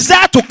 You will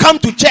desire to come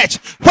to church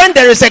when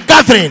there is a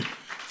gathering.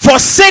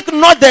 forsake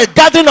not the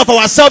gathering of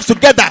ourselves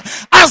together,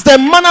 as the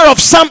manner of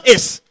some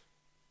is.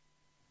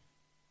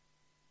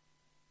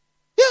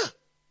 Yeah.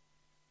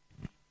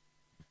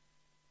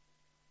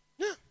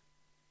 Yeah.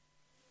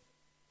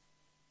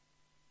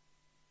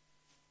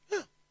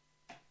 Yeah.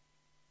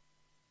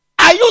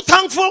 Are you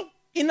thankful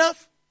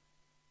enough?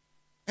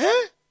 Eh?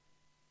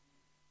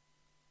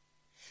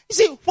 You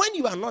see, when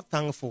you are not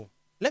thankful,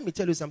 let me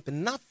tell you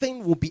something,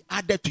 nothing will be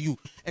added to you.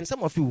 And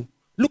some of you,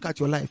 look at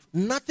your life,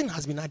 nothing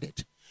has been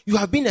added. You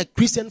have been a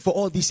Christian for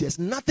all these years.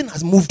 Nothing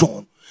has moved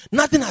on.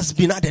 Nothing has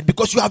been added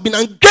because you have been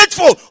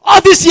ungrateful all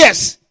these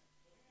years.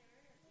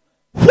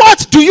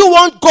 What do you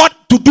want God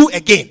to do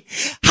again?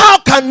 How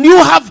can you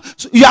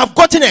have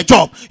gotten a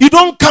job? You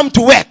don't come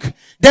to work.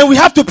 Then we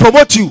have to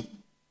promote you.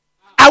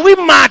 Are we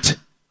mad?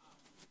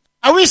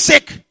 Are we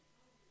sick?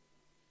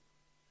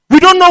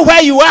 We don't know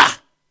where you are.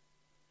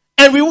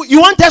 And you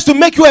want us to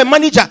make you a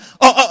manager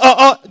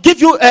or give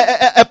you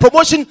a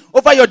promotion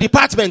over your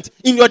department,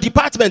 in your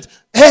department.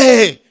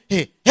 Hey.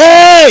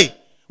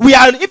 We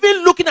are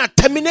even looking at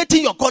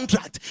terminating your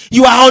contract.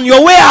 You are on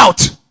your way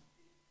out.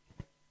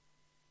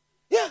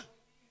 Yeah.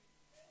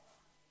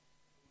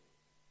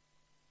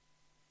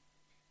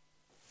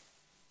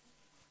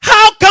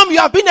 How come you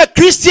have been a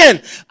Christian?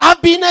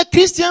 I've been a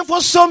Christian for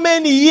so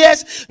many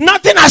years.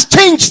 Nothing has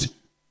changed.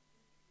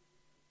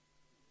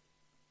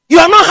 You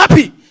are not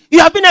happy. You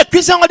have been a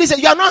Christian all this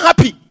years. You are not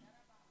happy.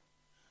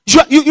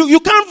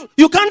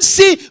 You can't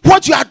see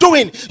what you are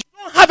doing. You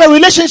don't have a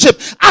relationship.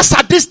 As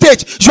at this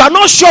stage, you are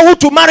not sure who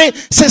to marry.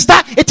 Sister,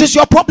 it is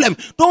your problem.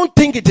 Don't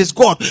think it is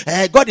God.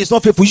 God is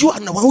not faithful. You are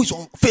the one who is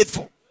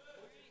unfaithful.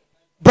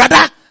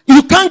 Brother,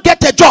 you can't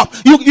get a job.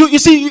 You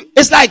see,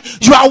 it's like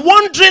you are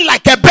wandering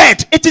like a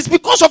bird. It is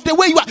because of the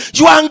way you are.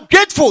 You are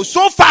ungrateful.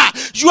 So far,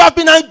 you have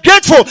been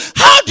ungrateful.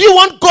 How do you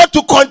want God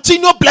to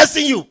continue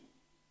blessing you?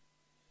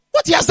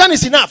 What he has done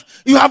is enough.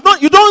 You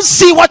don't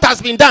see what has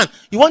been done.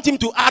 You want him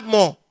to add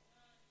more.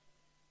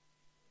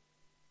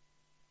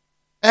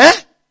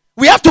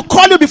 We have to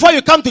call you before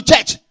you come to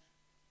church.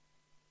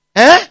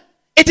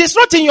 It is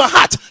not in your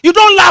heart. You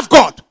don't love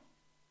God.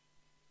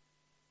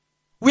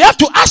 We have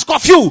to ask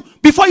of you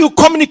before you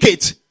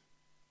communicate.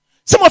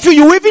 Some of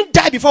you even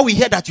die before we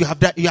hear that you have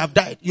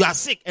died. You are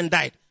sick and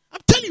died. I'm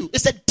telling you,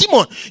 it's a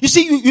demon. You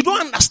see, you don't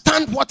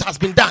understand what has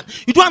been done.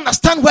 You don't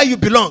understand where you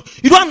belong.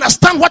 You don't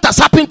understand what has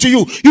happened to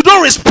you. You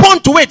don't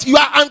respond to it. You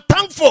are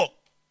unthankful.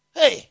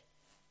 Hey.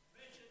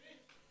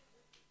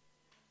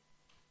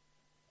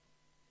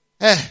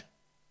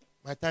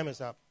 My time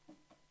is up.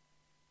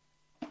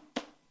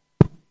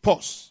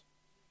 Pause.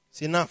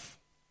 It's enough.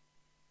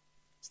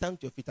 Stand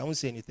to your feet. I won't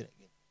say anything again.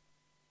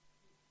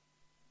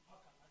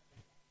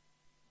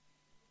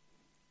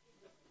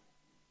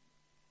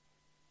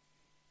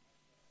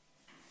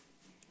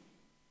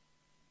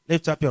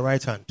 Lift up your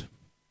right hand.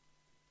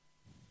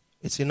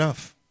 It's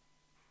enough.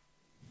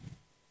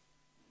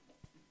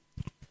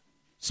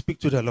 Speak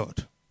to the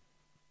Lord.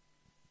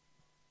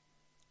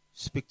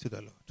 Speak to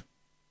the Lord.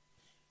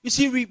 You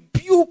see,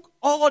 rebuke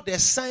all the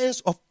signs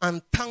of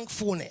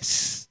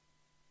unthankfulness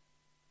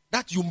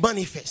that you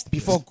manifest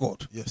before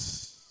God.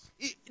 Yes.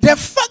 The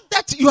fact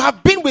that you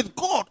have been with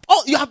God,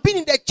 you have been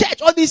in the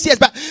church all these years,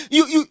 but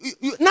you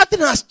nothing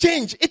has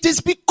changed. It is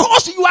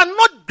because you are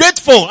not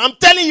grateful. I'm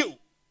telling you.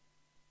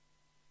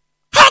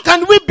 How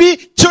can we be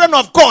children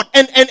of God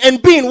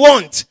and be in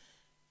want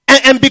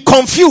and be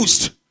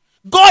confused?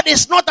 God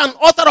is not an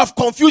author of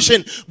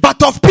confusion,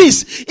 but of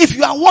peace. If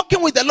you are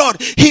walking with the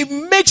Lord, He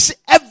makes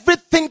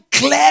everything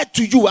clear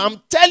to you.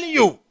 I'm telling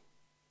you.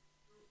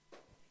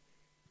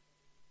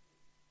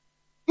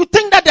 You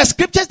think that the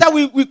scriptures that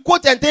we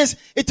quote and things,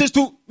 it is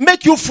to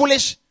make you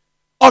foolish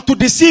or to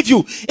deceive you.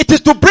 It is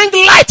to bring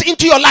light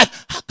into your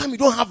life. How come you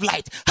don't have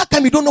light? How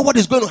come you don't know what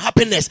is going to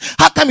happen next?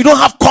 How come you don't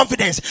have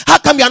confidence? How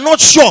come you are not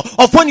sure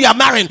of when you are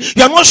marrying?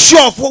 You are not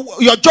sure of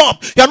your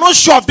job. You are not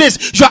sure of this.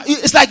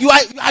 It's like you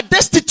are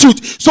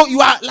destitute. So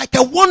you are like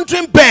a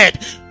wandering bird.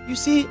 You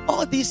see,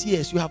 all these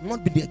years you have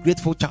not been a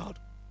grateful child.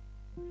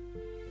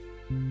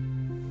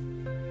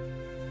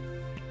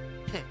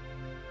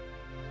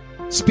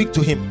 Speak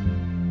to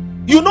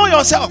Him. You know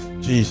yourself.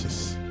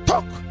 Jesus.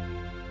 Talk.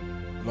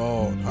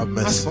 Lord, have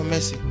mercy. Ask for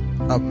mercy.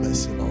 Have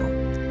mercy,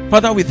 Lord.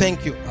 Father, we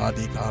thank you.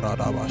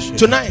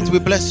 Tonight we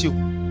bless you.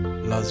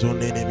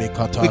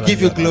 We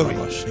give you glory.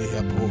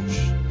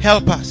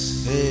 Help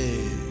us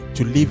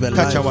to live a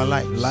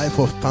life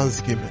of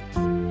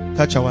thanksgiving.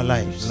 Touch our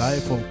lives.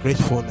 Life of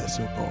gratefulness,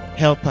 O God.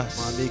 Help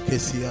us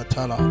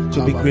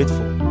to be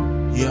grateful.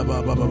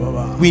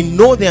 We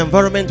know the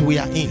environment we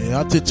are in. The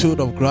attitude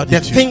of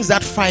gratitude. The things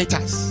that fight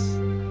us.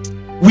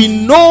 We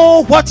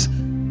know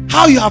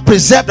how you have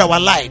preserved our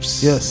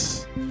lives.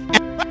 Yes.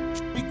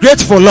 And be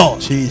grateful,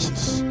 Lord.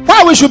 Jesus.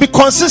 Why we should be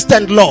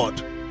consistent,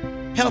 Lord.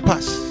 Help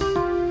us.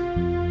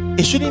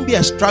 It shouldn't be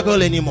a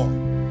struggle anymore.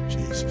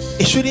 Jesus.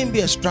 It shouldn't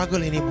be a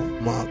struggle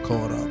anymore.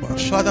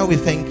 Father, we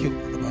thank you.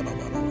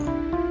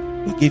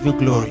 We give you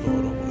glory.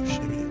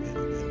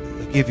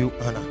 We give you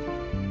honor.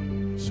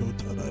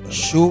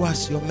 Show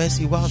us your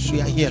mercy whilst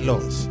we are here,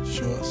 Lord.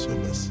 Show us your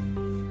mercy.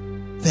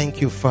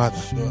 Thank you, Father.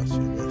 Show us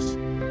your mercy.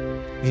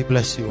 We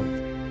bless you.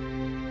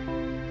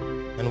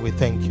 And we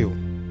thank you.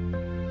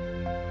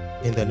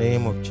 In the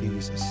name of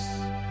Jesus.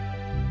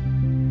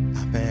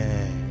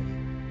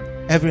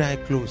 Amen. Every eye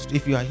closed.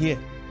 If you are here,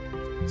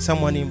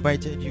 someone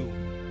invited you,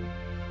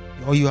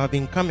 or you have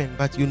been coming,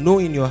 but you know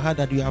in your heart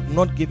that you have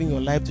not given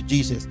your life to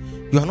Jesus.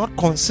 You are not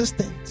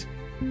consistent.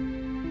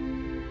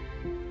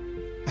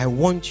 I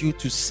want you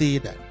to say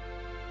that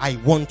I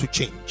want to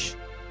change.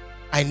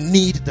 I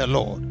need the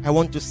Lord. I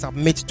want to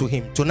submit to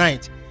Him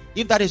tonight.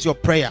 If that is your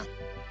prayer,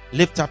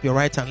 lift up your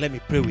right hand. Let me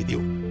pray with you.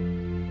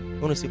 I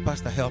want to say,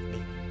 Pastor, help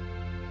me.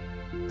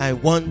 I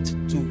want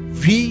to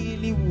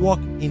really walk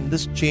in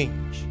this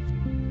change.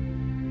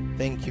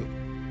 Thank you.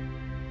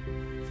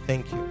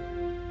 Thank you.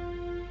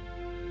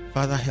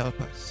 Father, help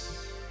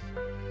us.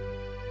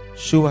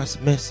 Show us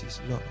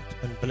mercies, Lord,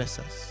 and bless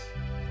us.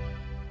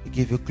 We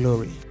give you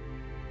glory.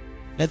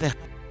 Let the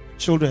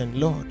children,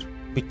 Lord,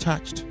 be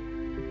touched,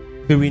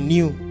 be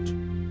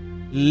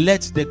renewed.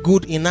 Let the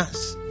good in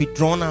us be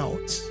drawn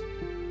out,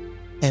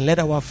 and let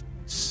our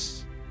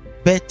fruits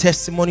bear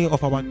testimony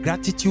of our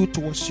gratitude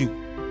towards you.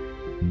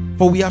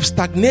 For we have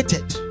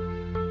stagnated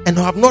and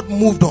have not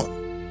moved on,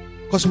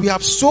 because we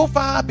have so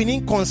far been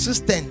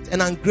inconsistent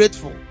and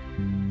ungrateful.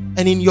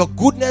 And in your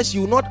goodness,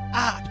 you will not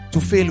add to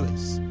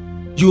failures.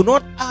 You will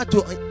not add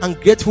to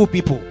ungrateful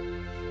people.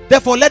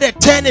 Therefore, let a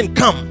turning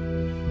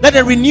come. Let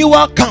a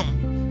renewal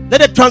come.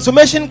 Let a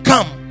transformation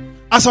come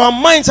as our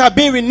minds are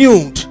being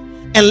renewed.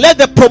 And let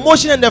the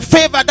promotion and the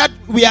favor that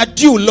we are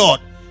due, Lord,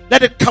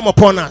 let it come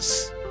upon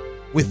us.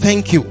 We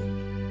thank you.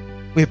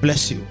 We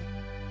bless you.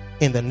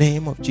 In the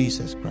name of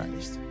Jesus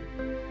Christ.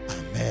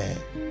 Amen.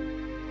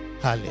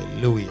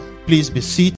 Hallelujah. Please be seated.